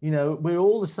 You know, we're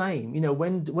all the same. You know,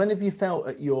 when have you felt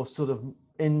at your sort of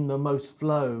in the most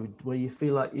flow where you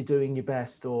feel like you're doing your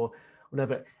best or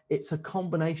whatever? It's a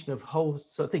combination of whole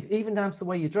sort of things, even down to the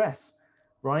way you dress,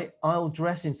 right? I'll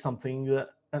dress in something that,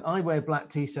 and I wear black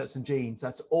t-shirts and jeans.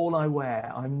 That's all I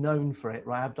wear. I'm known for it,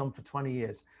 right? I've done for 20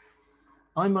 years.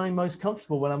 I'm most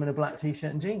comfortable when I'm in a black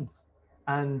t-shirt and jeans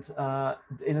and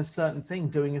in a certain thing,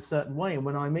 doing a certain way. And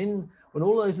when when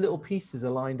all those little pieces are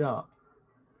lined up,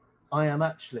 I am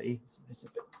actually, it's a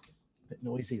bit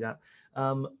noisy that,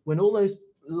 when all those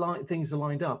things are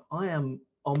lined up, I am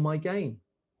on my game.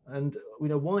 And you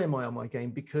know, why am I on my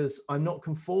game? Because I'm not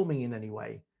conforming in any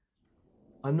way.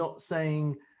 I'm not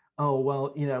saying, oh,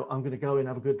 well, you know, I'm going to go and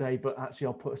have a good day, but actually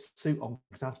I'll put a suit on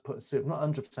because I have to put a suit. I'm not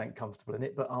 100% comfortable in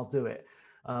it, but I'll do it.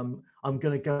 I'm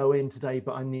going to go in today,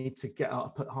 but I need to get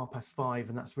up at 5:30,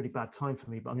 and that's really bad time for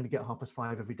me. But I'm going to get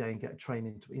 5:30 every day and get a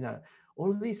training. You know,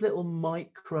 all of these little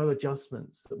micro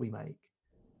adjustments that we make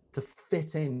to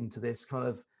fit into this kind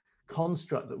of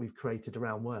construct that we've created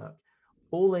around work.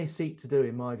 All they seek to do,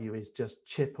 in my view, is just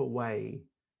chip away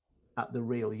at the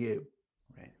real you.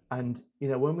 Right. And you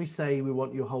know, when we say we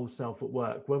want your whole self at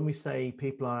work, when we say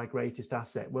people are our greatest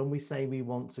asset, when we say we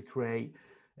want to create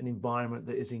an environment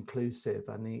that is inclusive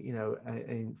and, you know,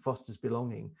 and fosters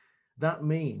belonging, that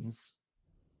means,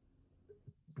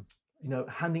 you know,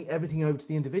 handing everything over to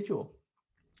the individual.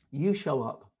 You show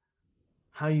up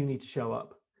how you need to show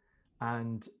up,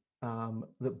 and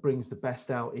that brings the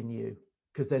best out in you,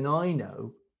 because then I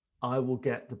know I will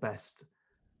get the best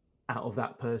out of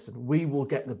that person. We will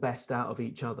get the best out of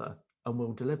each other and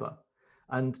we'll deliver.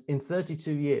 And in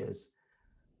 32 years,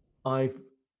 I've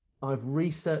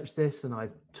researched this and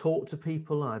I've talked to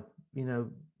people. I've, you know,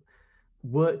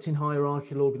 worked in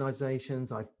hierarchical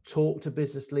organizations. I've talked to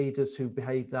business leaders who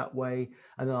behave that way.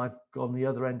 And then I've gone the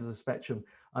other end of the spectrum.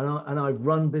 And I've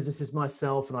run businesses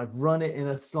myself, and I've run it in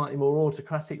a slightly more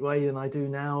autocratic way than I do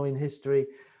now in history,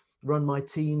 run my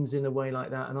teams in a way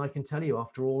like that. And I can tell you,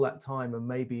 after all that time, and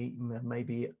maybe I'm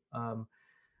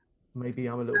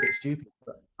a little bit stupid,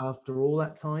 but after all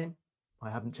that time, I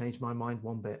haven't changed my mind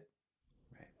one bit.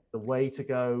 Right. The way to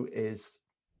go is,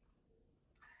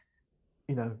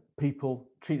 you know, people,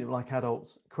 treat them like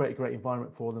adults, create a great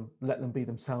environment for them, let them be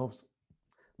themselves,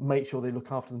 make sure they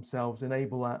look after themselves,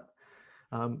 enable that,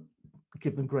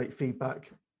 give them great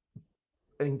feedback,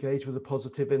 engage with the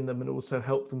positive in them, and also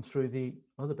help them through the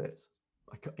other bits.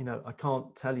 I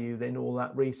can't tell you in all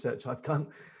that research I've done,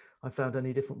 I found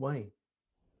any different way.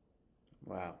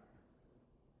 Wow.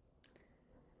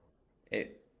 And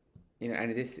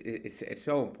it's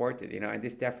so important, and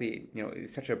this definitely,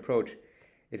 such an approach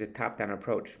is a top-down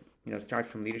approach. It starts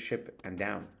from leadership and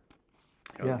down.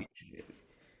 Yeah.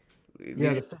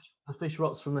 Yeah, the fish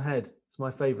rots from the head. It's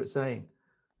my favorite saying.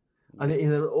 Yeah.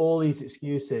 And there are all these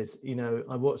excuses.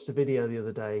 I watched a video the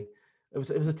other day. It was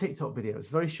a TikTok video. It's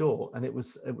very short, and it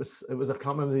was I can't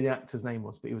remember who the actor's name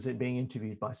was, but he was being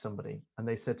interviewed by somebody, and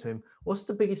they said to him, "What's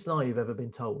the biggest lie you've ever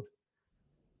been told?"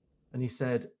 And he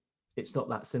said, "It's not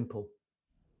that simple."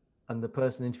 And the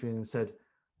person interviewing him said,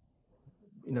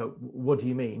 "What do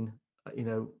you mean?"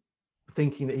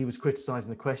 Thinking that he was criticizing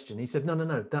the question. He said,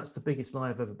 no, that's the biggest lie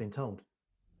I've ever been told.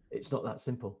 It's not that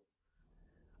simple.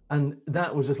 And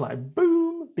that was just like,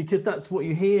 boom, because that's what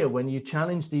you hear when you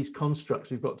challenge these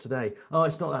constructs we've got today. Oh,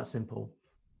 it's not that simple.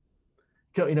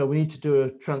 We need to do a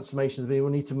transformation. We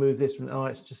need to move this. Oh,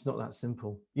 it's just not that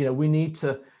simple. We need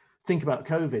to think about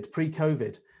COVID,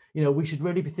 pre-COVID. We should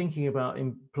really be thinking about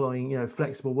employing,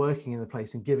 flexible working in the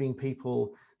place and giving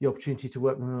people the opportunity to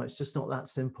work. No, it's just not that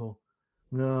simple.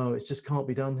 No, it just can't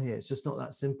be done here. It's just not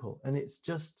that simple. And it's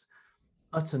just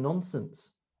utter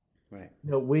nonsense. Right.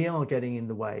 We are getting in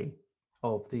the way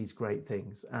of these great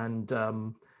things. And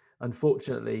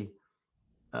unfortunately,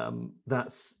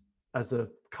 that's, as a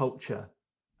culture,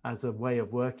 as a way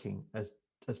of working, has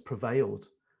prevailed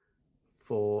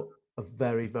for a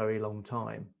very, very long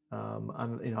time.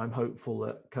 And I'm hopeful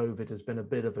that COVID has been a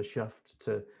bit of a shift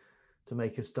to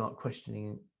make us start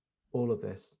questioning all of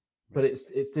this. But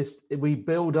it's this, we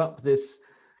build up this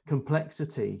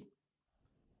complexity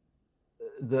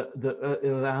that it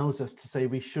allows us to say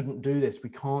we shouldn't do this, we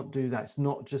can't do that. It's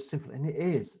not just simple, and it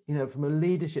is. From a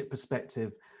leadership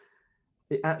perspective,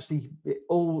 it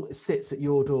all sits at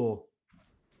your door,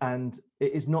 and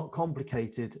it is not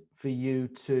complicated for you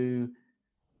to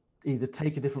either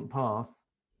take a different path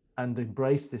and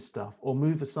embrace this stuff, or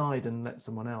move aside and let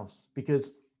someone else,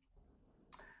 because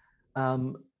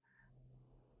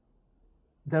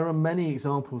there are many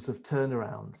examples of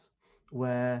turnarounds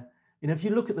where, if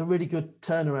you look at the really good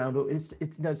turnaround,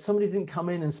 somebody didn't come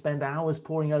in and spend hours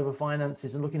poring over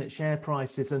finances and looking at share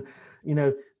prices and,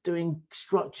 doing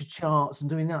structure charts and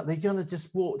doing that. They kind of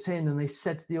just walked in and they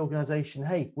said to the organization,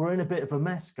 hey, we're in a bit of a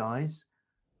mess, guys.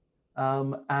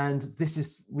 And this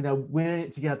is, we're in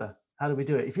it together. How do we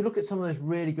do it? If you look at some of those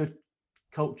really good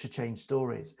culture change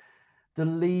stories, the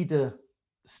leader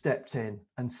stepped in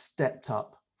and stepped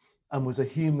up and was a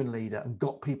human leader and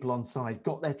got people on side,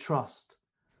 got their trust.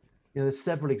 There's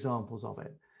several examples of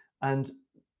it. And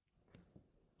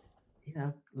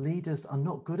leaders are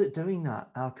not good at doing that.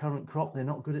 Our current crop, they're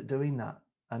not good at doing that.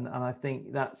 And I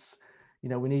think that's, we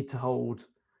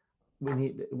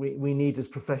need as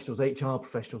professionals, HR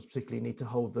professionals particularly, need to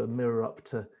hold the mirror up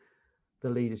to the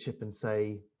leadership and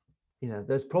say,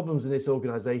 there's problems in this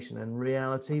organization, and in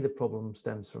reality, the problem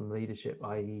stems from leadership,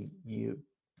 i.e. you.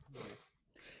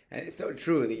 And it's so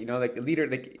true. Like the leader,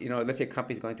 let's say a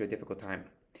company's going through a difficult time.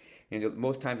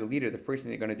 Most times the leader, the first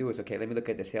thing they're going to do is, okay, let me look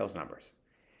at the sales numbers.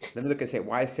 Let me look and say,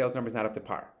 why is sales numbers not up to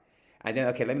par? And then,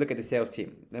 okay, let me look at the sales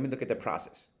team. Let me look at the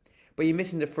process. But you're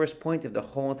missing the first point of the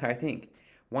whole entire thing.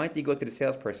 Why don't you go to the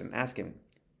salesperson and ask him,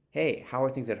 hey, how are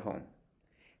things at home?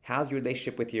 How's your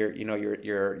relationship with your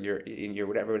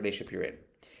whatever relationship you're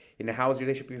in? How's your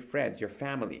relationship with your friends, your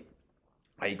family?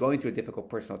 Are you going through a difficult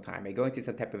personal time? Are you going through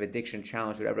some type of addiction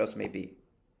challenge, whatever else it may be?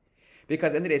 Because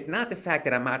at the end of the day, it's not the fact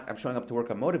that I'm showing up to work,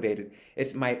 I'm motivated.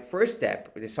 It's my first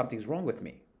step is something's wrong with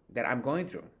me that I'm going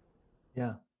through.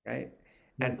 Yeah. Right.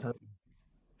 Yeah, And totally.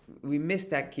 we miss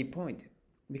that key point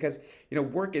because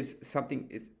work is something.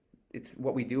 It's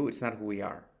what we do. It's not who we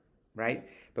are, right?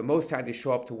 But most times we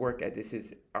show up to work at this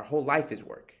is our whole life is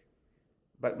work,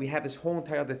 but we have this whole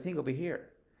entire other thing over here,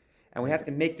 and we have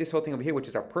to make this whole thing over here, which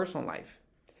is our personal life,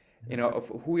 of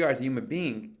who we are as a human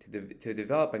being to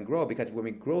develop and grow. Because when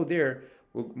we grow there,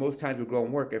 most times we grow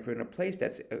and work if we're in a place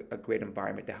that's a great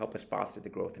environment to help us foster the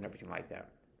growth and everything like that.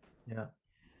 Yeah.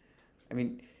 I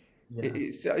mean, Yeah.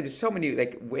 there's so many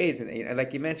ways, and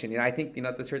like you mentioned, I think to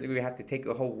a certain degree we have to take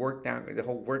the whole work down, the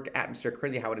whole work atmosphere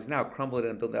currently how it is now, crumble it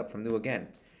and build it up from new again.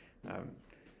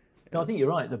 No, I think you're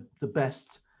right. The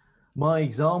best, my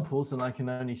examples, and I can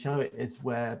only show it, is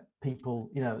where people,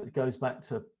 it goes back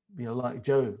to, like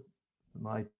Joe,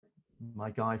 my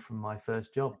guy from my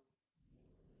first job.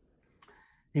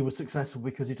 He was successful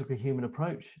because he took a human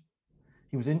approach.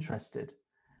 He was interested.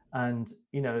 And,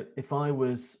 if I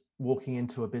was walking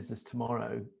into a business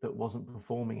tomorrow that wasn't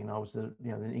performing and I was the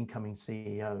incoming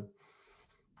CEO,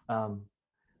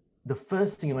 the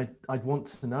first thing I'd want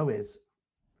to know is,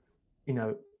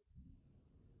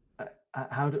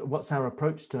 what's our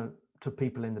approach to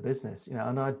people in the business,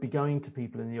 and I'd be going to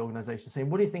people in the organization saying,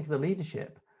 what do you think of the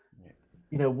leadership?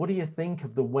 Yeah. What do you think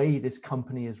of the way this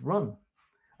company is run?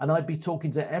 And I'd be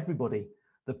talking to everybody,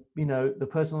 the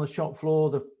person on the shop floor,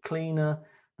 the cleaner,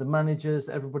 the managers,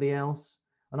 everybody else.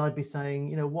 And I'd be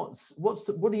saying,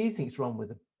 what do you think's wrong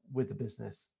with the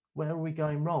business? Where are we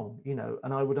going wrong?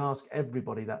 And I would ask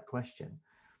everybody that question.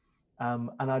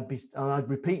 And I'd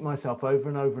repeat myself over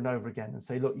and over and over again and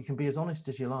say, look, you can be as honest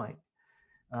as you like.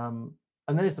 And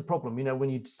there's the problem, when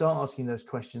you start asking those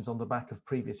questions on the back of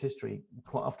previous history,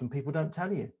 quite often people don't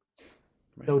tell you.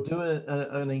 Right. They'll do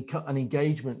an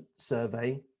engagement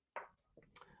survey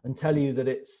and tell you that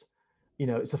it's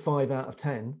a 5 out of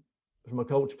 10 from a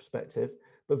culture perspective,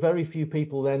 but very few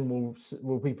people then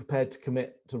will be prepared to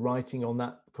commit to writing on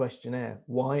that questionnaire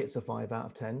why it's a 5 out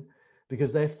of 10.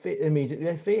 Because immediately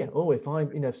they fear,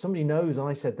 if somebody knows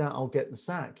I said that, I'll get the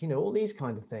sack, all these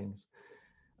kind of things.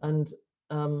 And,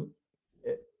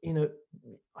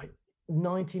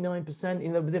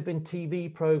 99%, there've been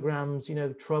TV programs,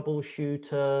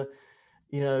 Troubleshooter,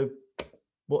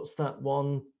 what's that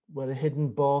one where the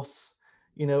Hidden Boss,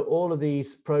 all of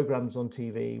these programs on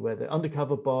TV where the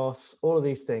Undercover Boss, all of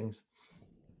these things.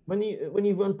 When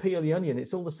you run Peel the Onion,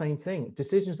 it's all the same thing.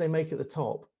 Decisions they make at the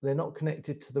top, they're not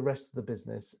connected to the rest of the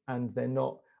business, and they're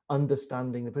not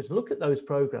understanding the person. Look at those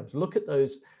programs, look at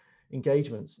those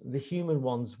engagements. The human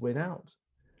ones win out.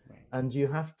 Right. And you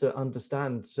have to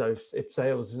understand. So if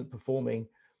sales isn't performing,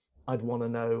 I'd want to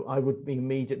know, I would be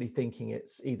immediately thinking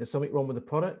it's either something wrong with the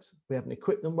product, we haven't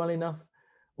equipped them well enough,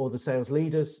 or the sales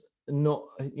leaders not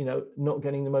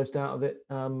getting the most out of it.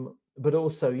 But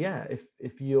also,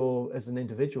 if you're, as an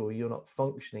individual, you're not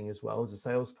functioning as well as a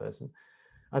salesperson,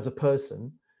 as a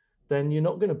person, then you're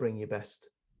not going to bring your best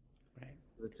to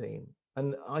the team.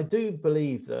 And I do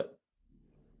believe that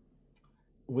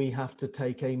we have to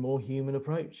take a more human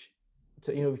approach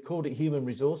to, we called it human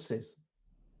resources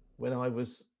when I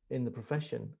was in the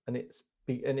profession, and it's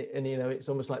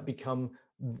almost like become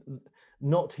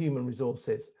not human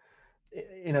resources.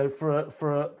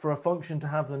 For a function to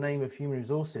have the name of human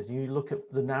resources, you look at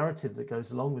the narrative that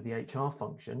goes along with the HR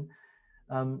function,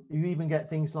 You even get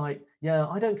things like, yeah,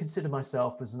 I don't consider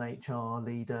myself as an HR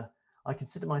leader. I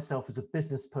consider myself as a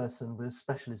business person with a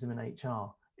specialism in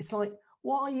HR. It's like,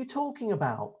 what are you talking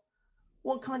about?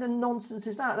 What kind of nonsense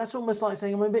is that? That's almost like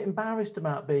saying I'm a bit embarrassed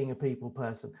about being a people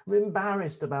person. I'm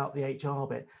embarrassed about the HR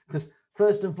bit because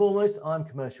first and foremost, I'm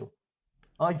commercial.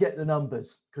 I get the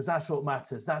numbers because that's what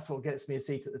matters. That's what gets me a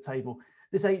seat at the table.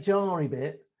 This HR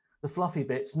bit, the fluffy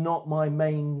bit's not my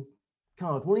main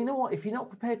card. Well, you know what? If you're not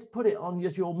prepared to put it on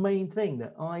as your main thing,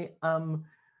 that I am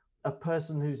a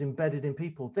person who's embedded in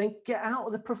people, then get out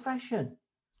of the profession,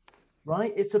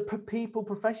 right? It's a people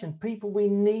profession. People, we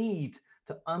need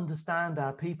to understand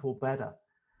our people better.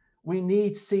 We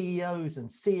need CEOs and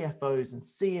CFOs and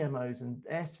CMOs and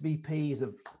SVPs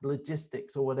of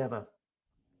logistics or whatever.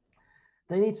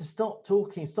 They need to stop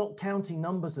talking, stop counting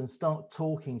numbers and start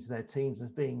talking to their teams as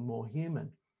being more human.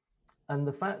 And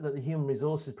the fact that the human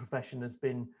resources profession has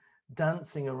been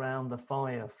dancing around the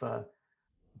fire for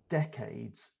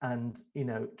decades and, you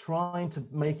know, trying to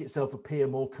make itself appear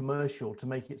more commercial, to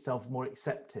make itself more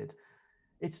accepted,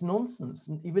 it's nonsense.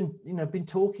 And even, you know, been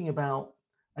talking about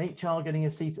HR getting a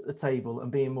seat at the table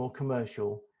and being more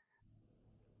commercial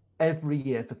every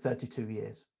year for 32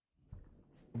 years.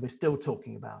 We're still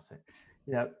talking about it.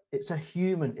 You know, it's a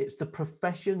human, it's the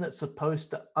profession that's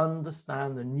supposed to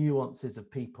understand the nuances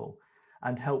of people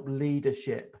and help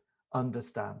leadership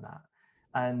understand that.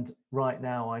 And right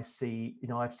now I see, you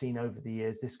know, I've seen over the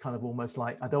years this kind of almost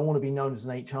like, I don't want to be known as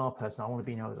an HR person. I want to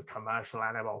be known as a commercial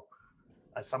animal,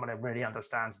 as someone who really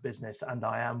understands business. And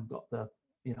I am got the,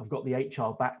 you know, I've got the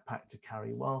HR backpack to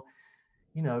carry. Well,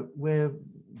 you know,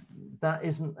 that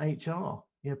isn't HR.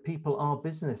 You know, people are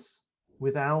business.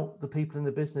 Without the people in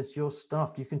the business, you're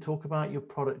stuffed. You can talk about your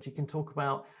product. You can talk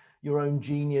about your own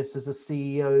genius as a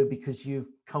CEO because you've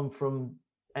come from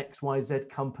XYZ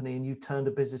company and you turned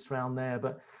a business around there.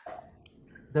 But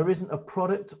there isn't a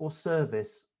product or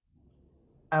service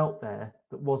out there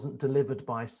that wasn't delivered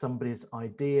by somebody's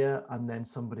idea and then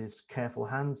somebody's careful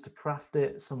hands to craft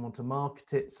it, someone to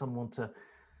market it, someone to,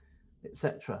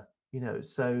 etc. You know,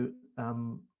 so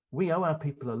we owe our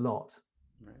people a lot.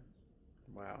 Right.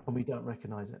 Wow. And we don't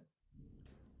recognize it.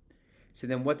 So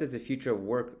then what does the future of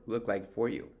work look like for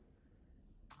you?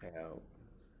 You know,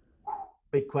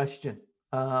 Big question.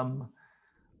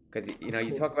 because you know,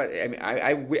 you talk about. I mean,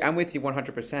 I'm with you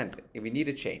 100%. We need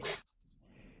a change.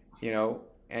 You know,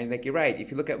 and like you're right.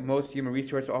 If you look at most human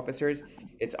resource officers,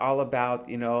 it's all about,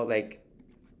 you know, like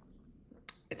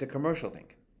it's a commercial thing.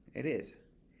 It is,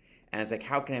 and it's like,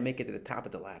 how can I make it to the top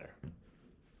of the ladder?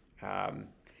 Um,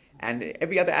 and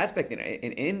every other aspect, you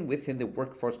know, within the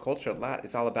workforce culture, a lot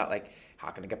it's all about like how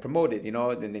can I get promoted, you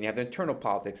know, and then you have the internal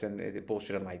politics and the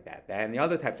bullshit and like that, and the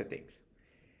other types of things.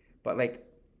 But like,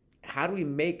 how do we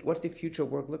make what's the future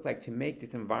of work look like to make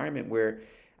this environment where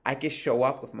I can show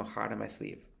up with my heart on my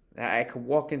sleeve? I could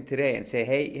walk in today and say,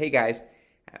 hey guys,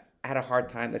 I had a hard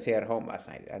time, let's say, at home last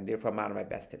night, and therefore I'm out of my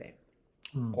best today.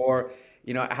 Or,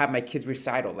 you know, I have my kids'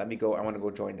 recital. Let me go. I want to go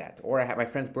join that. Or I have my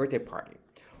friend's birthday party,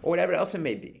 or whatever else it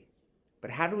may be.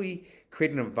 But how do we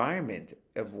create an environment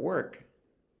of work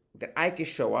that I can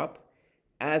show up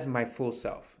as my full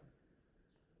self?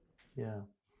 Yeah,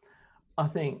 I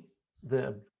think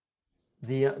the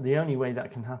only way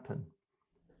that can happen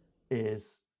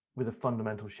is with a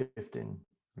fundamental shift in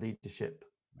leadership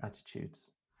attitudes.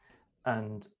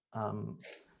 And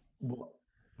what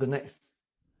the next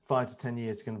 5 to 10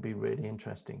 years is going to be really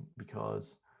interesting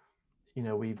because, you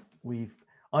know,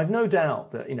 I've no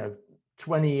doubt that, you know,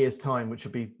 20 years time, which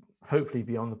will be hopefully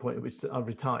beyond the point at which I've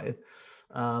retired,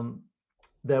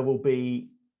 there will be,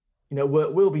 you know,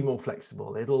 work will be more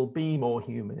flexible. It'll be more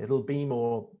human. It'll be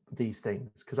more these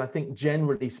things. Because I think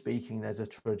generally speaking, there's a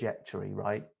trajectory,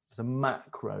 right? There's a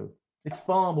macro. It's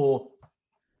far more,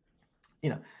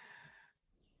 you know,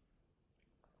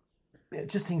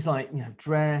 just things like, you know,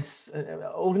 dress.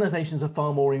 Organizations are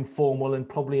far more informal and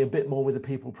probably a bit more with the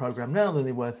people program now than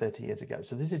they were 30 years ago.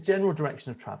 So this is general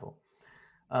direction of travel.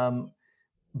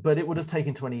 But it would have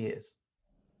taken 20 years.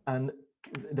 And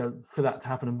you know, for that to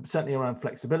happen, and certainly around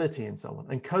flexibility and so on.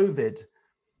 And COVID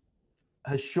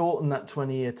has shortened that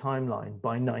 20-year timeline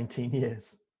by 19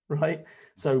 years, right?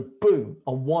 So boom,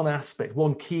 on one aspect,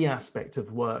 one key aspect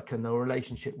of work and the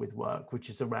relationship with work, which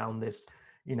is around this,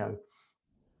 you know,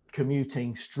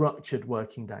 commuting, structured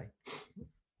working day.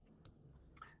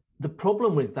 The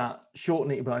problem with that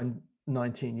shortening it by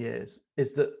 19 years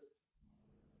is that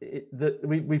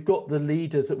we've got the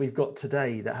leaders that we've got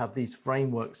today that have these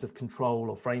frameworks of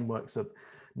control or frameworks of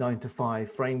 9 to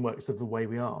 5, frameworks of the way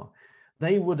we are.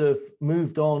 they would have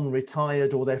moved on,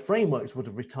 retired, or their frameworks would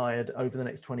have retired over the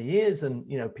next 20 years. And,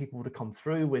 people would have come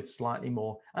through with slightly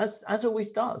more, as always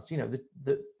does,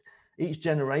 each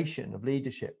generation of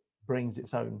leadership brings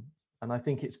its own. And I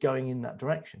think it's going in that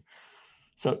direction.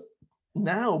 So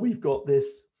now we've got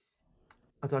this,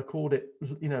 as I called it,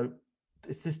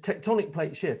 it's this tectonic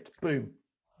plate shift, boom.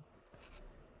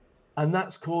 And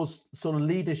that's caused sort of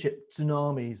leadership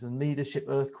tsunamis and leadership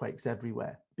earthquakes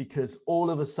everywhere, because all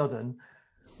of a sudden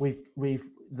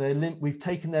we've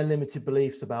taken their limited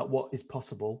beliefs about what is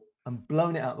possible and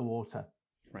blown it out the water.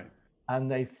 Right. And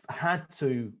they've had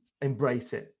to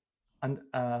embrace it.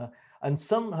 And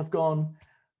some have gone,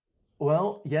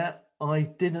 well, yeah, I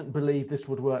didn't believe this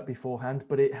would work beforehand,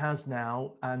 but it has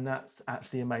now, and that's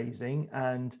actually amazing.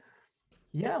 And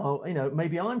yeah, well,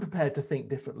 maybe I'm prepared to think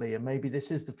differently, and maybe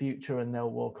this is the future, and they'll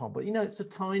walk on. But it's a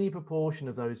tiny proportion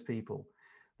of those people.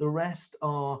 The rest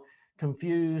are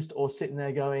confused or sitting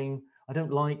there going, I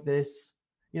don't like this,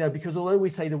 because although we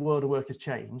say the world of work has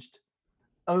changed,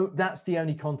 that's the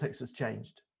only context that's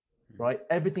changed, right?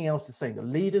 Everything else is the same. The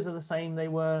leaders are the same they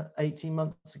were 18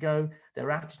 months ago.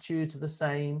 Their attitudes are the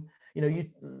same. You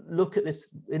look at this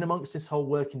in amongst this whole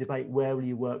working debate, where will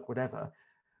you work, whatever.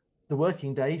 The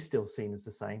working day is still seen as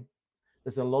the same.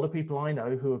 There's a lot of people I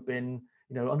know who have been,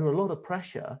 under a lot of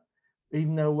pressure,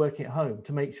 even though working at home,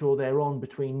 to make sure they're on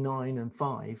between 9 and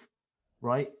 5,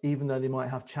 right? Even though they might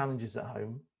have challenges at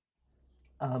home.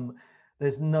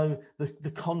 There's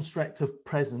the construct of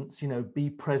presence, be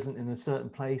present in a certain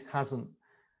place hasn't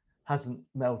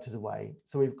melted away.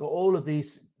 So we've got all of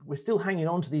these, we're still hanging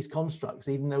on to these constructs,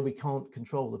 even though we can't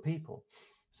control the people.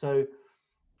 So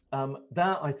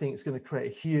that I think is going to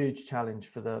create a huge challenge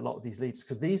for a lot of these leaders,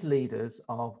 because these leaders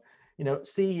are,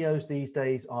 CEOs these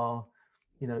days are,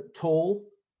 tall.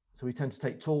 So we tend to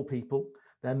take tall people.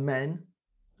 They're men,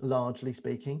 largely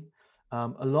speaking.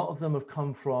 A lot of them have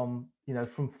come from,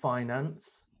 from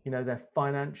finance. They're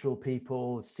financial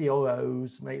people.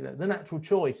 COOs make the natural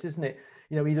choice, isn't it?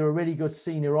 Either a really good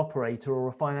senior operator or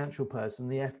a financial person.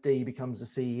 The FD becomes a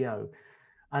CEO.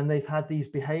 And they've had these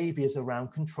behaviors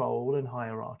around control and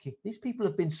hierarchy. These people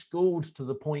have been schooled to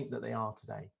the point that they are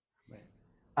today. Right.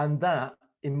 And that,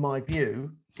 in my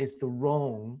view, is the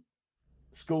wrong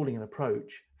schooling and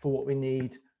approach for what we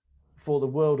need for the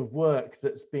world of work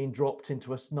that's been dropped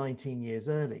into us 19 years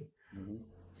early. Mm-hmm.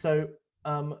 So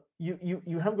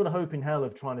you haven't got a hope in hell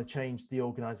of trying to change the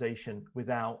organization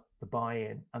without the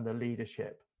buy-in and the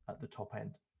leadership at the top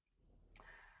end.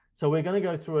 So we're going to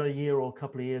go through a year or a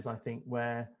couple of years, I think,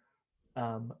 where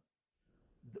we're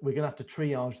going to have to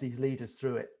triage these leaders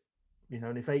through it.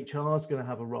 And if HR is going to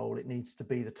have a role, it needs to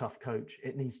be the tough coach.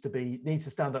 It needs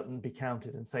to stand up and be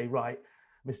counted and say, right,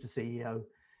 Mr. CEO,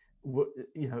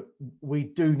 we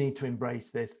do need to embrace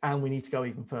this, and we need to go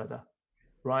even further,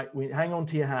 right? We hang on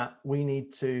to your hat. We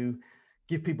need to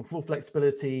give people full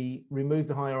flexibility, remove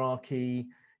the hierarchy,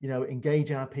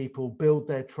 engage our people, build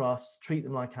their trust, treat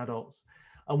them like adults.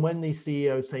 And when these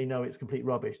CEOs say, no, it's complete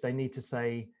rubbish, they need to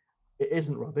say, it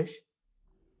isn't rubbish.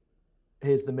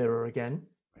 Here's the mirror again,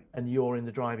 and you're in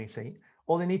the driving seat.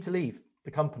 Or they need to leave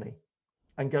the company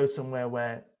and go somewhere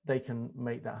where they can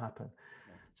make that happen.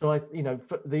 So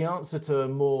the answer to a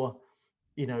more,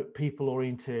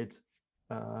 people-oriented,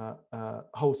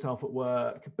 whole self at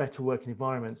work, better working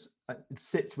environments, it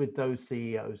sits with those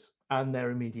CEOs and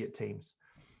their immediate teams,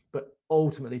 but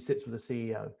ultimately sits with the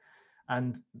CEO.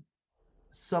 And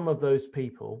some of those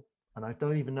people, and I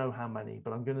don't even know how many,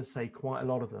 but I'm going to say quite a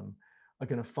lot of them, are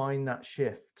going to find that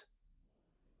shift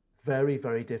very,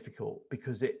 very difficult,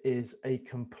 because it is a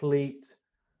complete,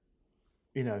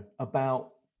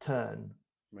 about turn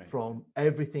from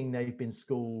everything they've been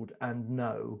schooled and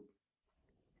know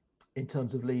in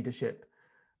terms of leadership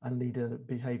and leader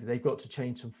behavior. They've got to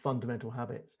change some fundamental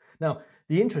habits. Now,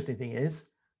 the interesting thing is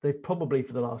they've probably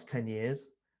for the last 10 years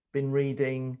been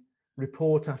reading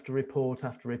report after report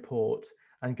after report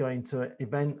and going to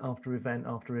event after event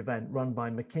after event run by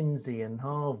McKinsey and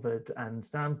Harvard and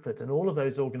Stanford and all of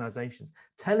those organizations,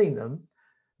 telling them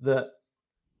that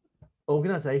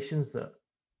organizations that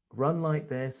run like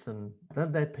this and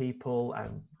love their people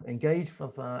and engage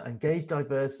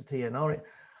diversity and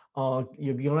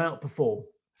you're going to outperform,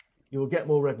 you will get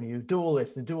more revenue, do all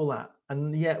this and do all that.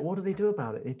 And yet, what do they do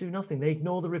about it? They do nothing. They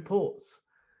ignore the reports.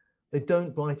 They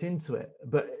don't bite into it.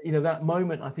 But, that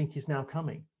moment I think is now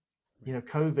coming.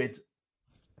 COVID,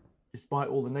 despite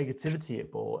all the negativity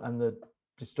it brought and the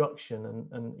destruction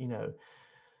and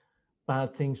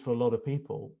bad things for a lot of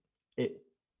people,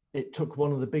 it took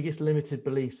one of the biggest limited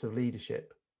beliefs of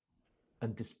leadership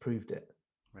and disproved it.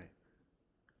 Right.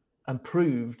 And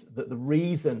proved that the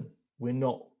reason we're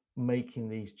not making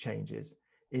these changes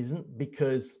isn't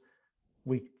because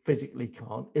we physically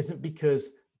can't, isn't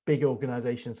because big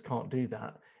organizations can't do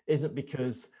that, isn't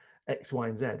because X, Y,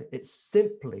 and Z. It's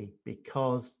simply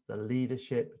because the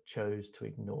leadership chose to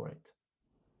ignore it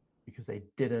because they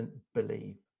didn't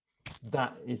believe.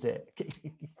 That is it.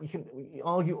 You can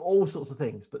argue all sorts of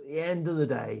things, but at the end of the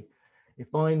day,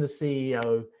 if I'm the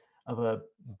CEO of a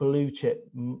blue chip,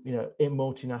 in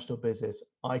multinational business,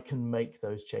 I can make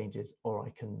those changes or I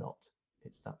cannot.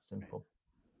 It's that simple.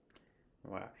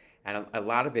 Wow. And a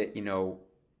lot of it,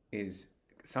 is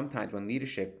sometimes when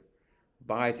leadership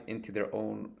buys into their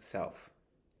own self.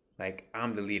 Like,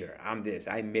 I'm the leader, I'm this,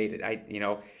 I made it,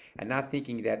 and not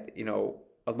thinking that,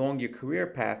 along your career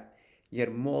path, you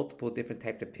had multiple different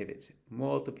types of pivots,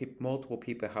 multiple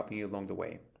people helping you along the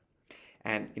way.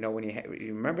 And, when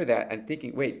you remember that and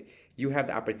thinking, wait, you have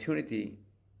the opportunity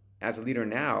as a leader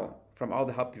now from all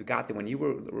the help you've gotten when you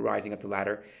were rising up the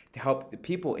ladder to help the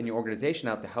people in your organization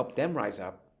out, to help them rise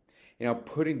up,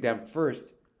 putting them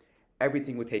first,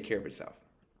 everything will take care of itself.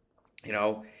 You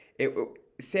know, it,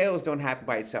 sales don't happen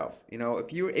by itself.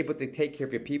 If you're able to take care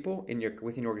of your people within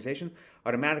your organization,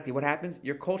 automatically what happens?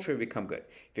 Your culture will become good.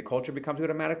 If your culture becomes good,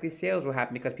 automatically sales will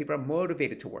happen because people are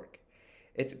motivated to work.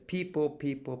 It's people,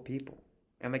 people, people.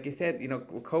 And like you said,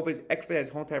 COVID expedited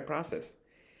this whole entire process,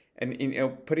 and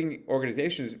putting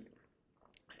organizations,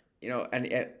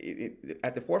 and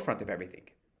at the forefront of everything.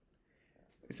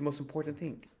 It's the most important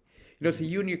thing. So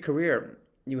you in your career,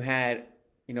 you had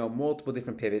multiple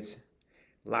different pivots,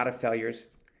 a lot of failures,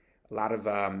 a lot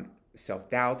of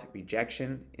self-doubt,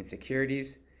 rejection,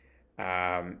 insecurities,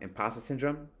 imposter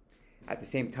syndrome. At the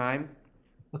same time,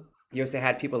 you also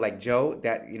had people like Joe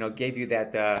that gave you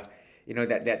that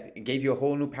that gave you a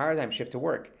whole new paradigm shift to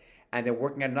work. And then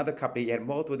working at another company, you had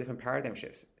multiple different paradigm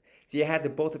shifts. So you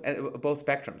had both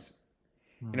spectrums.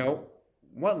 You know,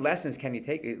 what lessons can you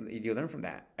take? You learn from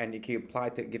that, and you can apply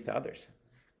to give to others.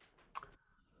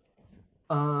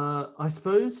 I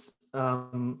suppose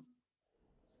the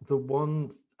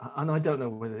one, and I don't know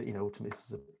whether ultimately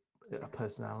this is a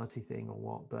personality thing or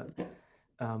what, but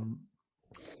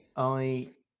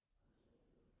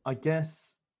I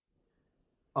guess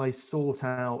I sought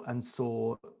out and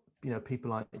saw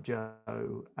people like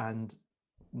Joe, and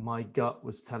my gut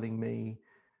was telling me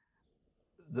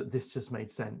that this just made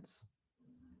sense.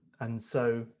 And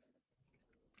so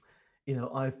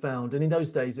I found, and in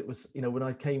those days it was when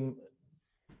I came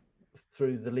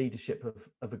through the leadership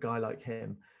of a guy like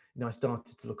him, I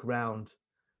started to look around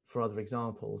for other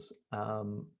examples,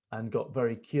 and got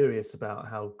very curious about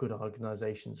how good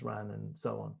organizations ran and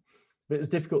so on. But it was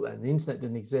difficult then. The internet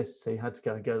didn't exist, so you had to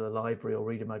go to the library or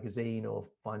read a magazine or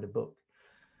find a book.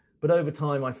 But over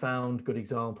time, I found good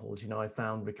examples. I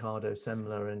found Ricardo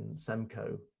Semler in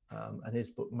Semco, and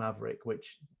his book Maverick,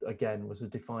 which again was a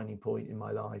defining point in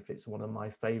my life. It's one of my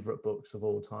favorite books of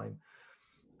all time,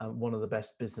 one of the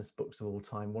best business books of all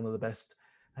time, one of the best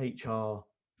HR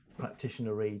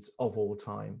practitioner reads of all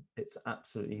time. It's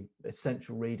absolutely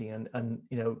essential reading, and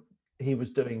he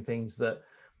was doing things that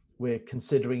we're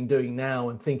considering doing now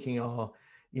and thinking are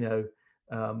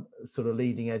sort of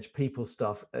leading edge people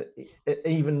stuff.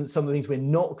 Even some of the things we're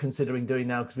not considering doing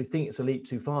now because we think it's a leap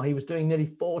too far, he was doing nearly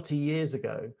 40 years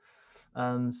ago.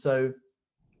 So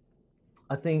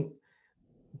I think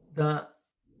that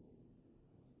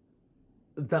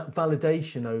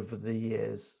validation over the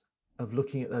years of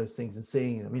looking at those things and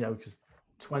seeing them, because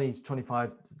 20,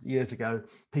 25 years ago,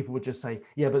 people would just say,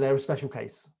 yeah, but they're a special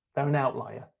case. They're an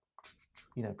outlier.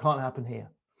 Can't happen here.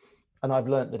 And I've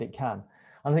learned that it can.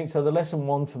 I think so. The lesson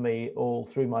one for me all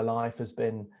through my life has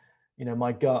been,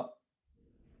 my gut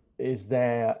is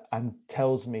there and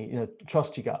tells me,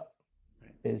 trust your gut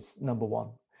is number one.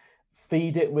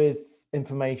 Feed it with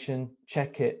information,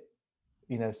 check it,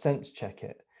 sense check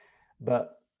it.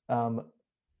 But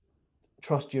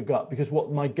trust your gut, because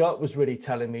what my gut was really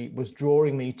telling me was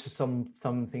drawing me to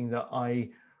something that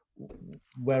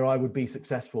where I would be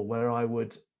successful, where it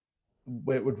would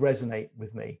resonate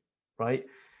with me, right?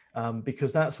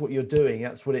 Because that's what you're doing.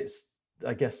 That's what it's,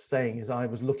 I guess, saying is I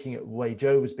was looking at the way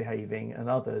Joe was behaving and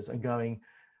others and going,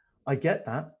 I get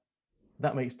that.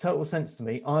 That makes total sense to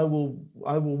me. I will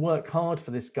work hard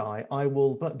for this guy.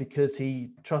 But because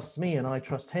he trusts me and I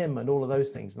trust him and all of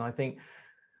those things. And I think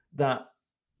that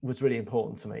was really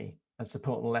important to me. That's the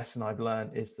important lesson I've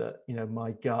learned is that,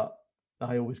 my gut,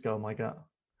 I always go on my gut.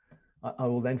 I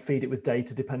will then feed it with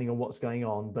data depending on what's going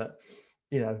on. But,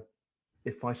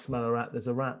 if I smell a rat, there's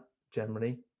a rat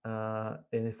generally. And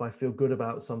if I feel good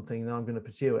about something, then I'm going to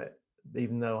pursue it,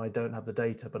 even though I don't have the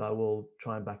data, but I will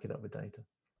try and back it up with data.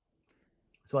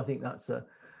 So I think that's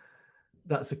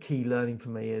that's a key learning for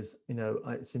me is,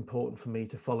 it's important for me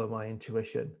to follow my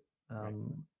intuition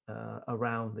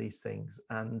around these things,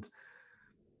 and,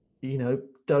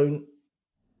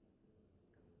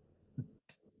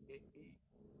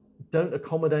 don't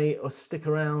accommodate or stick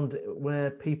around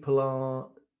where people are.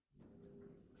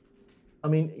 I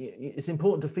mean, it's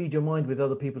important to feed your mind with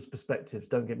other people's perspectives,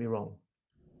 don't get me wrong.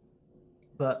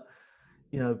 But,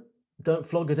 don't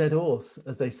flog a dead horse,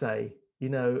 as they say.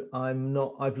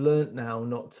 I've learned now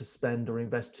not to spend or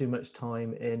invest too much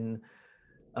time in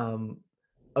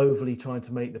overly trying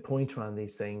to make the point around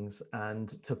these things. And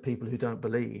to people who don't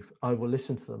believe, I will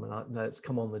listen to them and let's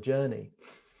come on the journey.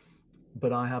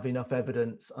 But I have enough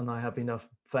evidence and I have enough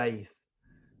faith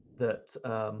that,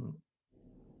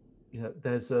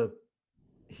 there's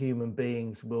human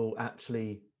beings will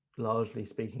actually, largely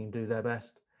speaking, do their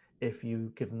best if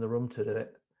you give them the room to do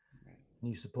it, and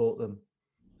you support them,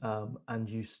 and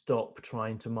you stop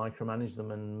trying to micromanage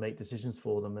them and make decisions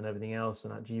for them and everything else,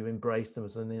 and actually you embrace them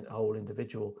as a whole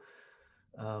individual.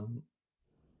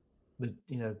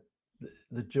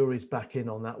 The jury's back in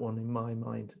on that one in my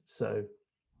mind. So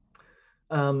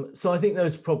I think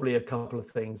there's probably a couple of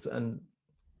things, and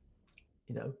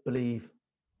believe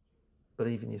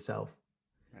in yourself,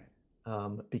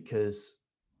 because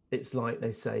it's like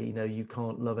they say, you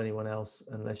can't love anyone else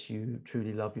unless you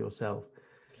truly love yourself.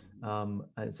 And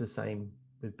it's the same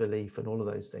with belief and all of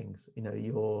those things.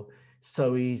 You're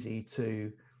so easy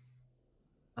to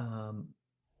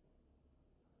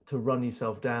run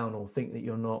yourself down, or think that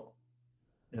you're not,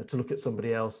 to look at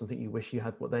somebody else and think you wish you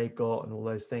had what they've got and all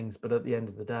those things. But at the end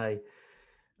of the day,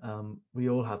 we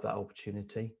all have that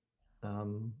opportunity.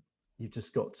 You've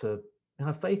just got to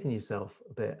have faith in yourself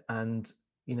a bit, and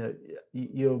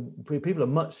people are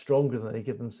much stronger than they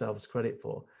give themselves credit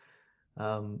for.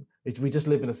 We just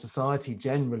live in a society,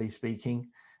 generally speaking,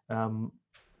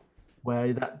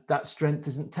 where that strength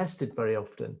isn't tested very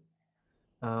often,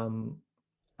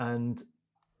 and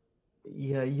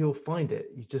you'll find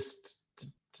it. You just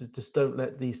don't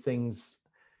let these things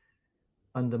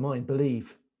undermine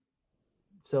belief.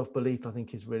 Self-belief, I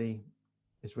think, is really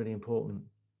important.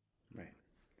 Right.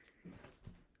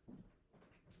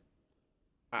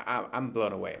 I'm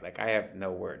blown away. Like, I have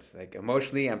no words. Like,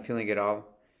 emotionally, I'm feeling it all.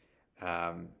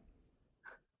 And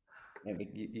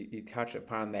you touch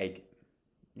upon, like,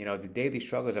 the daily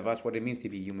struggles of us, what it means to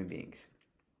be human beings,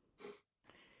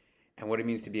 and what it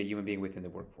means to be a human being within the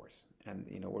workforce, and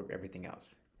work everything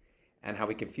else, and how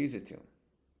we confuse it too.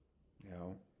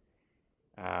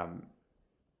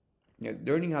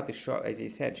 Learning how to show, as you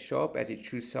said, show up as your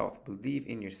true self, believe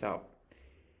in yourself.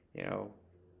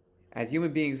 As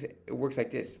human beings, it works like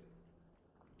this.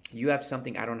 You have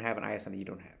something I don't have, and I have something you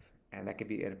don't have. And that could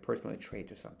be a personal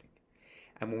trait or something.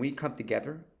 And when we come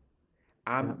together,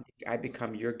 I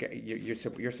become your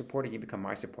supporter, you become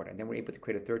my supporter. And then we're able to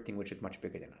create a third thing, which is much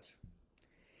bigger than us.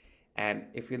 And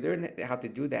if we learn how to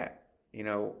do that,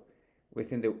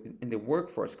 within the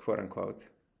workforce, quote unquote,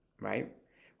 right?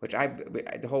 Which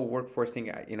the whole workforce thing,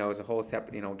 is a whole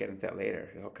separate, get into that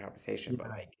later, the whole conversation. But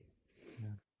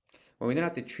when we learn how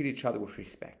to treat each other with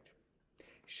respect,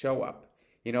 show up.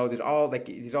 There's all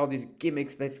these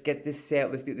gimmicks. Let's get this sale.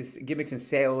 Let's do this gimmicks in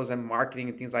sales and marketing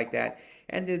and things like that.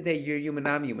 End of the day, you're human,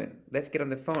 I'm human. Let's get on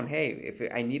the phone. Hey, if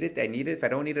I need it, I need it. If I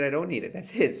don't need it, I don't need it.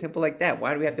 That's it. Simple like that.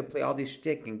 Why do we have to play all these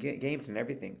shtick and games and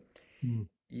everything?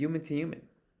 Human to human.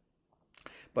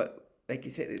 But like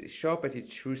you said, show up as your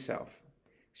true self.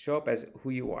 Show up as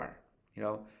who you are.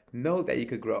 Know that you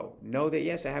could grow. Know that,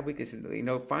 yes, I have weaknesses.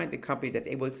 Find the company that's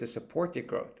able to support your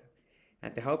growth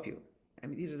and to help you. I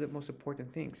mean, these are the most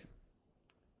important things.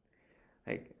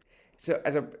 Like, so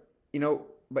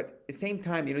but at the same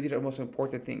time, these are the most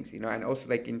important things, and also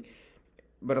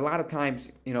but a lot of times,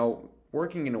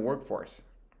 working in a workforce,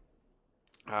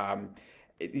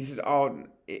 this is all,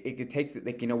 it takes,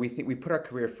 we put our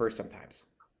career first sometimes.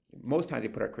 Most times we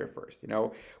put our career first.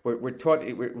 We're taught,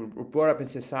 we're brought up in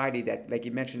society that, like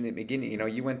you mentioned in the beginning,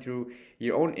 you went through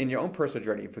your own personal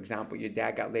journey. For example, your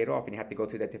dad got laid off and you had to go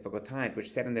through that difficult time,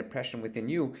 which set an impression within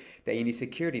you that you need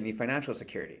security, you need financial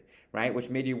security, right? Which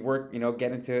made you work,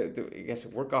 get into,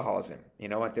 workaholism,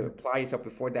 and to apply yourself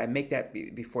before that, and make that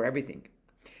before everything,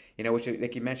 which,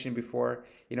 like you mentioned before,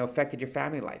 affected your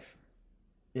family life.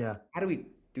 Yeah. How do we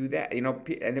do that? And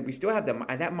then we still have them,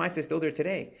 and that mindset's still there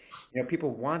today.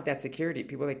 People want that security.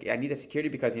 People are like, I need that security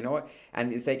because what?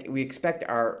 And it's like we expect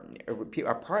our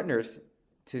partners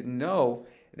to know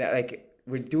that, like,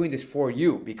 we're doing this for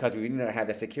you because we need to have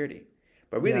that security.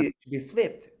 But really, it should be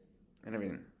flipped. And I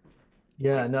mean,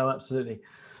 yeah, no, absolutely.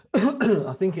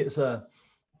 I think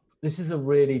this is a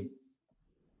really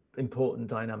important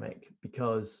dynamic,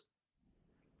 because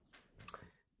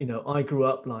I grew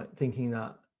up like thinking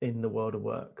that in the world of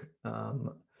work,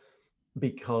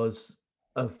 because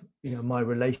of my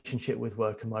relationship with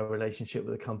work and my relationship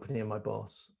with the company and my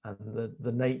boss and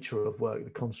the nature of work, the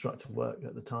construct of work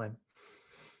at the time.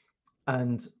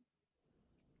 And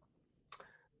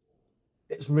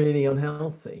it's really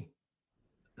unhealthy.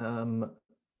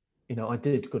 I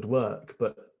did good work,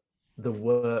 but the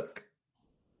work,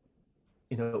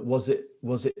 was it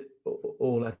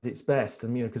all at its best?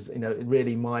 And because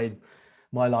really my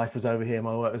life was over here,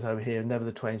 my work was over here, never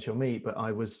the twain shall meet. But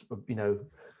I was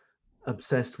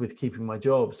obsessed with keeping my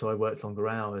job, so I worked longer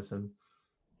hours and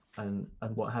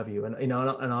what have you. And and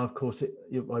I, of course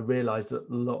I realized that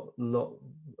a lot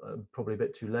probably a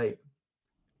bit too late.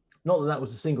 Not that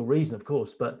was a single reason, of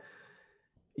course, but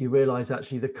you realize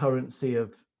actually the currency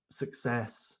of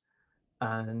success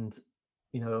and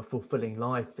a fulfilling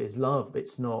life is love.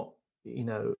 It's not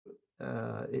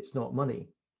it's not money.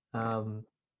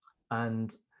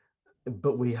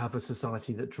 But we have a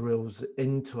society that drills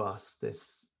into us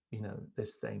this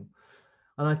this thing.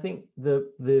 And I think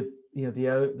the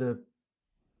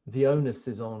onus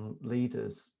is on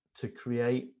leaders to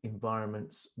create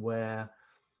environments where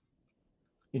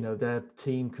their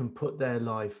team can put their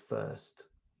life first,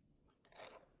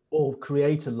 or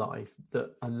create a life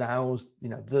that allows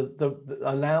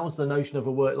allows the notion of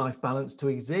a work-life balance to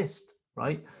exist,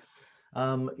 right?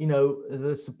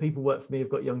 There's some people work for me who've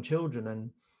got young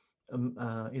children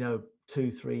and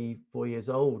 2, 3, 4 years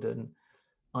old, and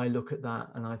I look at that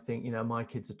and I think my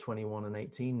kids are 21 and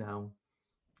 18 now,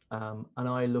 and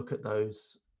I look at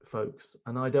those folks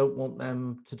and I don't want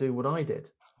them to do what I did.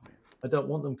 I don't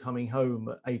want them coming home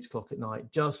at 8 o'clock at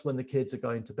night just when the kids are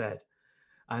going to bed.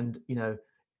 And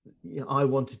I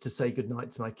wanted to say goodnight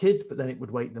to my kids, but then it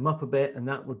would wake them up a bit, and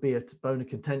that would be a bone of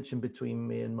contention between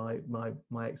me and my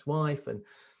ex-wife, and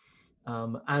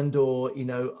or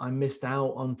I missed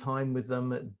out on time with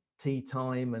them at tea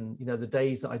time, and the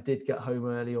days that I did get home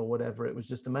early or whatever, it was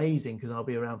just amazing because I'll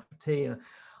be around for tea. And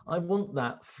I want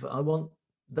that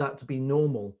to be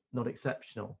normal, not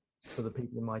exceptional, for the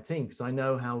people in my team, because I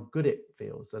know how good it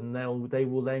feels, and they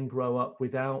will then grow up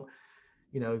without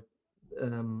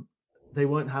they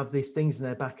won't have these things in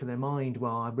their back of their mind.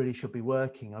 Well, I really should be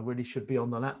working. I really should be on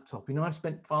the laptop. I've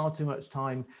spent far too much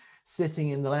time sitting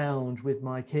in the lounge with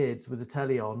my kids with the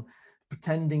telly on,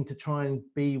 pretending to try and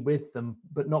be with them,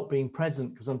 but not being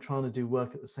present because I'm trying to do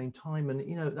work at the same time.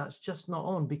 And, that's just not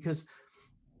on, because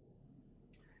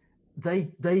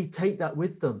they take that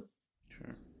with them.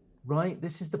 Sure. Right?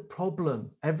 This is the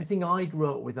problem. Everything I grew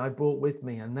up with, I brought with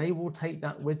me, and they will take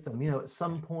that with them. At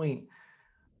some point,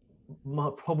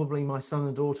 probably my son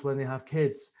and daughter, when they have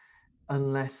kids,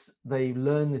 unless they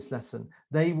learn this lesson,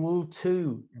 they will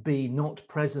too be not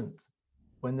present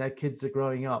when their kids are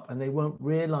growing up, and they won't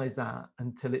realize that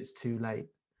until it's too late.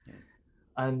 Yeah.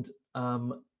 And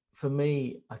for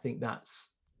me, I think that's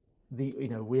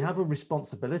we have a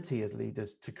responsibility as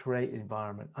leaders to create an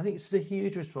environment. I think it's a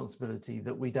huge responsibility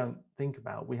that we don't think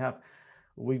about.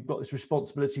 We've got this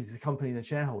responsibility to the company and the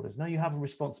shareholders. No, you have a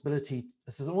responsibility.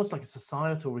 This is almost like a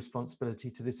societal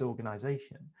responsibility to this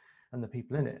organization and the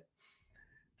people in it,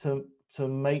 to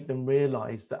make them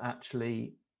realize that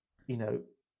actually,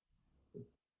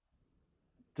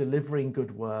 delivering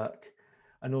good work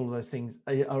and all of those things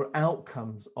are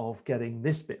outcomes of getting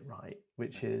this bit right,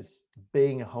 which is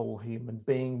being a whole human,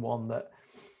 being one that,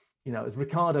 as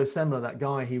Ricardo Semler, that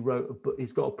guy,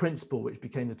 he's got a principle which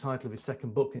became the title of his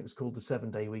second book, and it was called The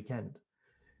 7-Day Weekend.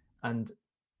 And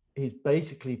he's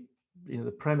basically,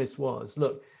 the premise was,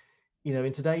 look,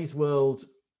 in today's world,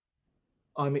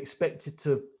 I'm expected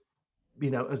to,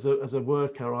 as a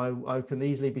worker, I can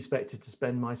easily be expected to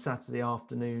spend my Saturday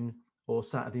afternoon or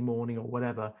Saturday morning or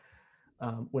whatever,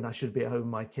 when I should be at home with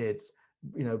my kids,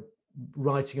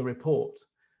 writing a report.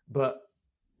 But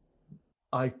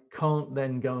I can't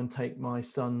then go and take my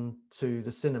son to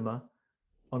the cinema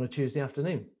on a Tuesday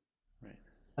afternoon. Right.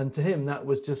 And to him, that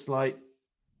was just like,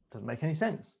 doesn't make any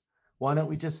sense. Why don't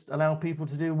we just allow people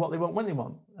to do what they want when they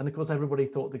want? And of course, everybody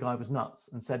thought the guy was nuts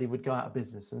and said he would go out of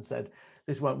business, and said,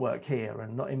 this won't work here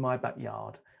and not in my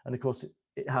backyard. And of course,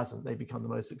 it hasn't. They've become the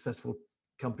most successful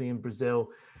company in Brazil.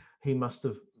 He must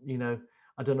have,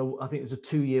 I don't know, I think there's a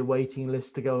 2-year waiting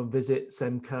list to go and visit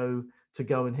Semco, to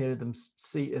go and hear them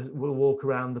we'll walk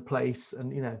around the place,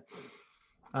 and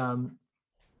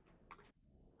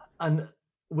and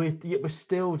we're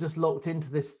still just locked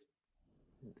into this,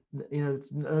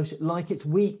 like it's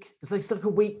weak. It's like a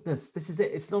weakness. This is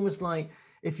it. It's almost like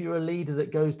if you're a leader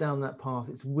that goes down that path,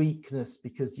 it's weakness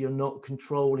because you're not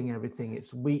controlling everything.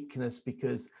 It's weakness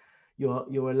because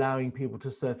you're allowing people to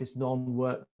surface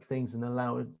non-work things and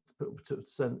allow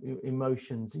certain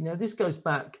emotions. This goes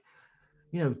back,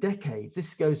 decades.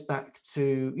 This goes back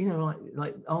to,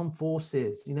 like armed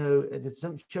forces,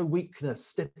 don't show weakness,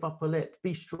 stiff upper lip,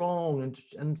 be strong.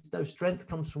 And strength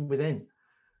comes from within.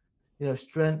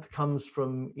 Strength comes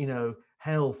from,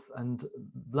 health and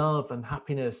love and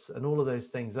happiness and all of those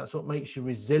things. That's what makes you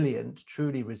resilient,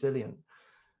 truly resilient.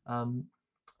 And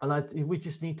we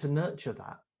just need to nurture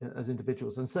that as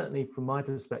individuals. And certainly from my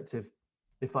perspective,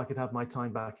 if I could have my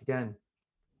time back again,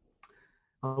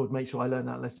 I would make sure I learned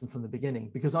that lesson from the beginning,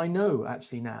 because I know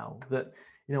actually now that,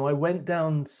 I went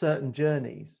down certain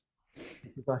journeys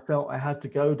because I felt I had to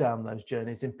go down those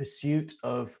journeys in pursuit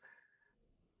of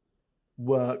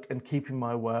work and keeping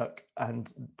my work,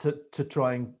 and to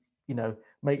try and,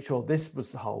 make sure this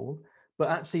was whole. But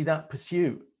actually that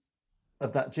pursuit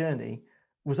of that journey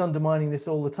was undermining this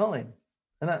all the time.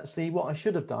 And actually what I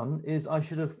should have done is I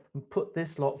should have put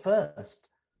this lot first.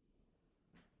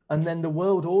 And then the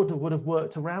world order would have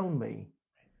worked around me.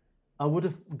 I would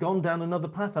have gone down another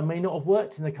path. I may not have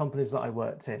worked in the companies that I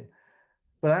worked in,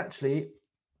 but actually,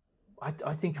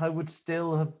 I think I would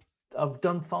still have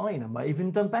done fine. I might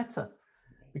even done better,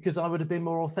 because I would have been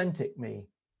more authentic me.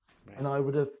 Right. And I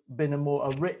would have been a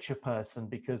richer person,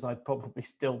 because I'd probably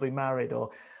still be married,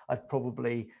 or I'd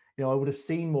probably, I would have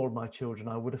seen more of my children.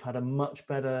 I would have had a much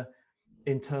better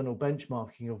internal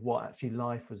benchmarking of what actually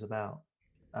life was about.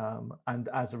 And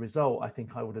as a result, I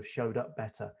think I would have showed up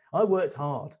better. I worked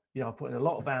hard, I put in a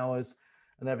lot of hours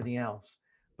and everything else,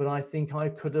 but I think I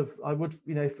would,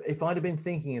 if I'd have been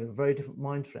thinking in a very different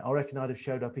mindset, I reckon I'd have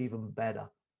showed up even better.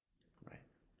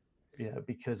 Right.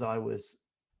 Because I was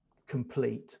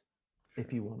complete,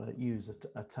 if you want to use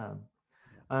a term.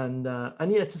 And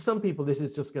yeah, to some people, this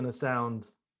is just going to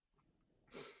sound,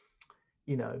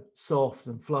 soft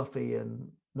and fluffy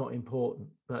and not important,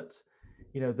 but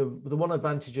the one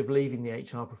advantage of leaving the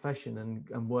HR profession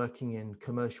and working in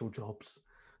commercial jobs,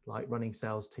 like running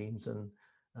sales teams and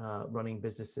running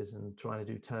businesses and trying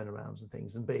to do turnarounds and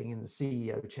things, and being in the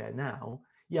CEO chair now.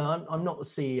 Yeah, I'm not the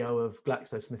CEO of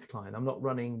GlaxoSmithKline. I'm not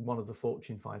running one of the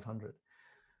Fortune 500.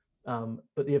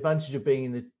 But the advantage of being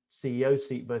in the CEO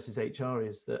seat versus HR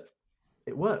is that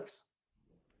it works.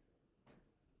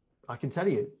 I can tell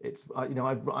you, it's, I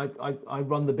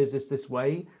run the business this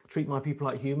way, treat my people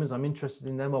like humans. I'm interested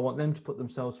in them. I want them to put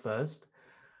themselves first.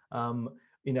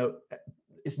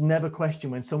 It's never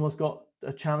questioned when someone's got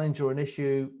a challenge or an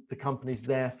issue, the company's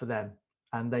there for them,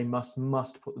 and they must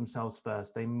put themselves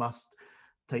first. They must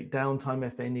take downtime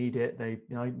if they need it.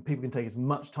 People can take as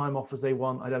much time off as they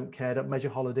want. I don't care. I don't measure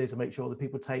holidays. I make sure that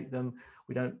people take them.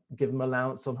 We don't give them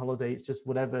allowance on holiday. It's just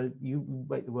whatever you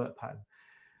make the work pattern.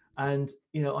 And,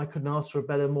 I couldn't ask for a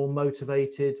better, more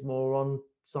motivated, more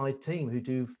on-side team who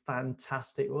do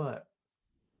fantastic work.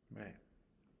 Right.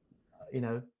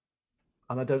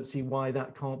 And I don't see why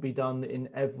that can't be done in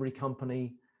every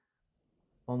company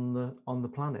on the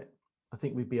planet. I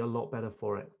think we'd be a lot better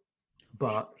for it.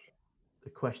 But the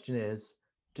question is,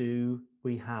 do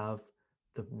we have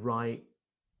the right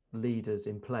leaders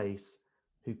in place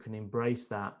who can embrace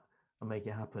that and make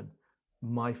it happen?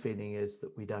 My feeling is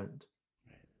that we don't.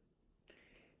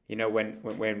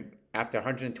 When after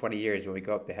 120 years, when we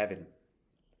go up to heaven,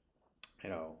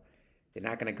 they're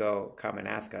not going to come and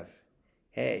ask us,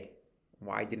 hey,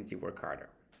 why didn't you work harder?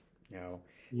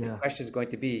 The question is going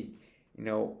to be,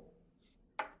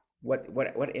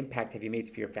 what impact have you made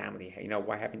for your family?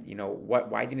 Why haven't,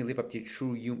 why didn't you live up to your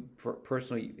true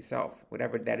personal self,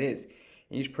 whatever that is?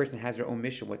 And each person has their own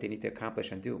mission, what they need to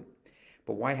accomplish and do.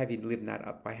 But why have you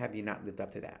not lived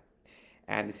up to that?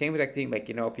 And the same exact thing,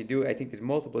 if you do, I think there's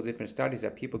multiple different studies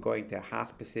of people going to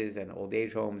hospices and old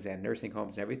age homes and nursing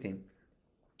homes and everything,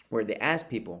 where they ask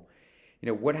people,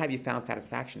 what have you found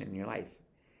satisfaction in your life?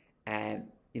 And,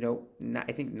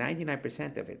 I think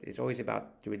 99% of it is always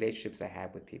about the relationships I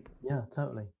have with people. Yeah,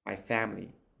 totally. My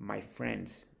family, my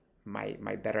friends, my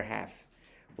better half,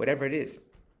 whatever it is.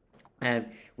 And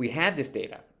we have this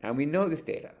data, and we know this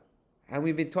data, and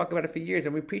we've been talking about it for years,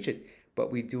 and we preach it,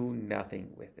 but we do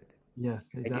nothing with it.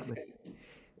 Yes, exactly.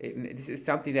 This is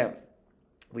something that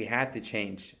we have to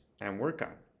change and work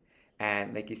on.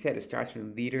 And like you said, it starts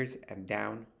from leaders and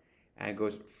down, and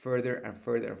goes further and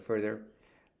further and further,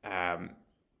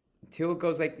 until it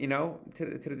goes to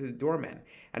the doorman.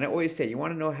 And I always say, you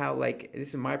want to know how, this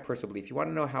is my personal belief, you want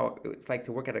to know how it's like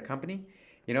to work at a company,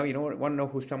 you want to know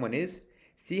who someone is,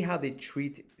 see how they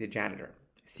treat the janitor,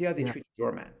 see how they treat the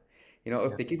doorman.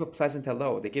 If they give a pleasant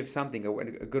hello, they give something,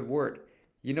 a good word,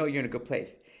 you're in a good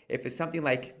place. If it's something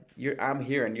like I'm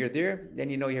here and you're there, then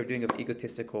you're doing an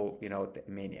egotistical,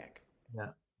 maniac. Yeah.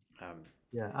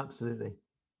 Yeah, absolutely.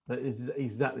 That is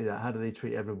exactly that. How do they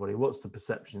treat everybody? What's the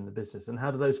perception in the business, and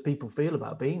how do those people feel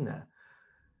about being there?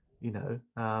 You know,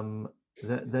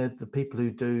 they're the people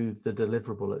who do the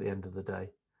deliverable at the end of the day.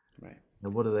 Right. You know,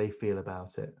 what do they feel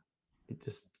about it? It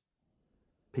just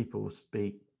people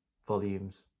speak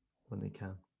volumes when they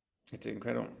can. It's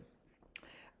incredible.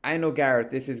 I know,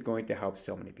 Gareth, this is going to help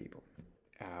so many people.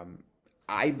 Um,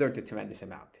 I learned a tremendous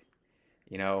amount.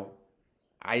 You know,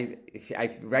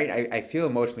 I feel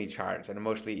emotionally charged and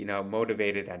emotionally,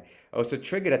 motivated and also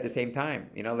triggered at the same time.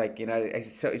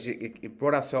 It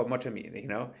brought out so much of me.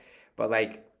 But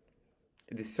like,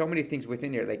 there's so many things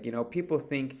within here. Like, people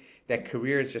think that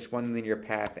career is just one linear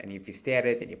path, and if you stay at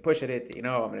it and you push at it, I'm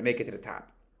going to make it to the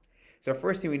top. So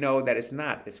first thing we know that it's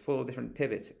not. It's full of different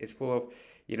pivots. It's full of,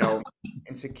 you know,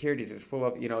 insecurities. It's full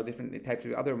of, different types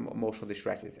of other emotional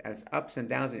distresses, and it's ups and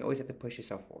downs, and you always have to push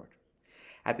yourself forward.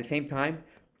 At the same time,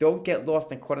 don't get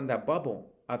lost and caught in that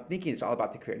bubble of thinking it's all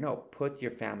about the career. No, put your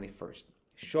family first.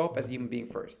 Show up as a human being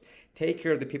first. Take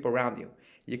care of the people around you.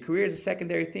 Your career is a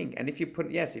secondary thing, and if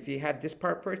you have this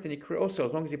part first, then your career also,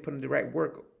 as long as you put in the right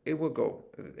work, it will go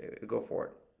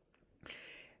forward.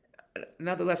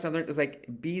 Another lesson I learned is like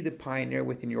be the pioneer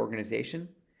within your organization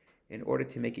in order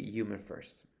to make it human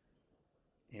first.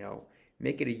 You know,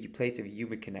 make it a place of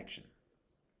human connection.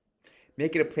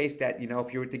 Make it a place that,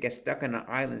 if you were to get stuck on an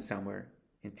island somewhere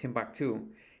in Timbuktu,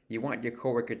 you want your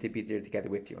coworker to be there together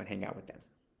with you and hang out with them.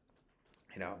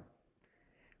 You know.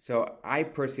 So I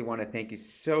personally want to thank you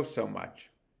so, so much.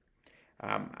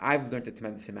 I've learned a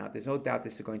tremendous amount. There's no doubt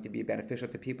this is going to be beneficial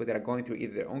to people that are going through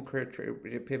either their own career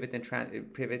pivot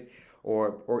and pivot,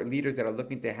 or leaders that are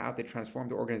looking to how to transform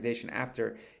the organization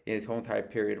after its whole entire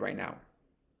period right now.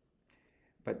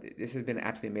 But this has been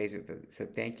absolutely amazing. So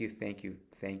thank you, thank you,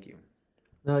 thank you.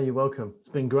 No, you're welcome. It's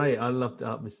been great. I loved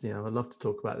I love to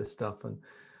talk about this stuff, and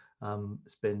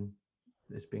it's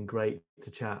been great to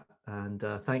chat. And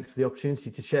thanks for the opportunity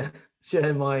to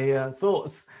share my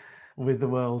thoughts with the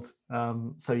world.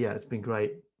 So yeah, it's been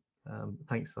great.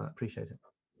 Thanks for that. Appreciate it.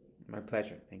 My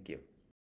pleasure. Thank you.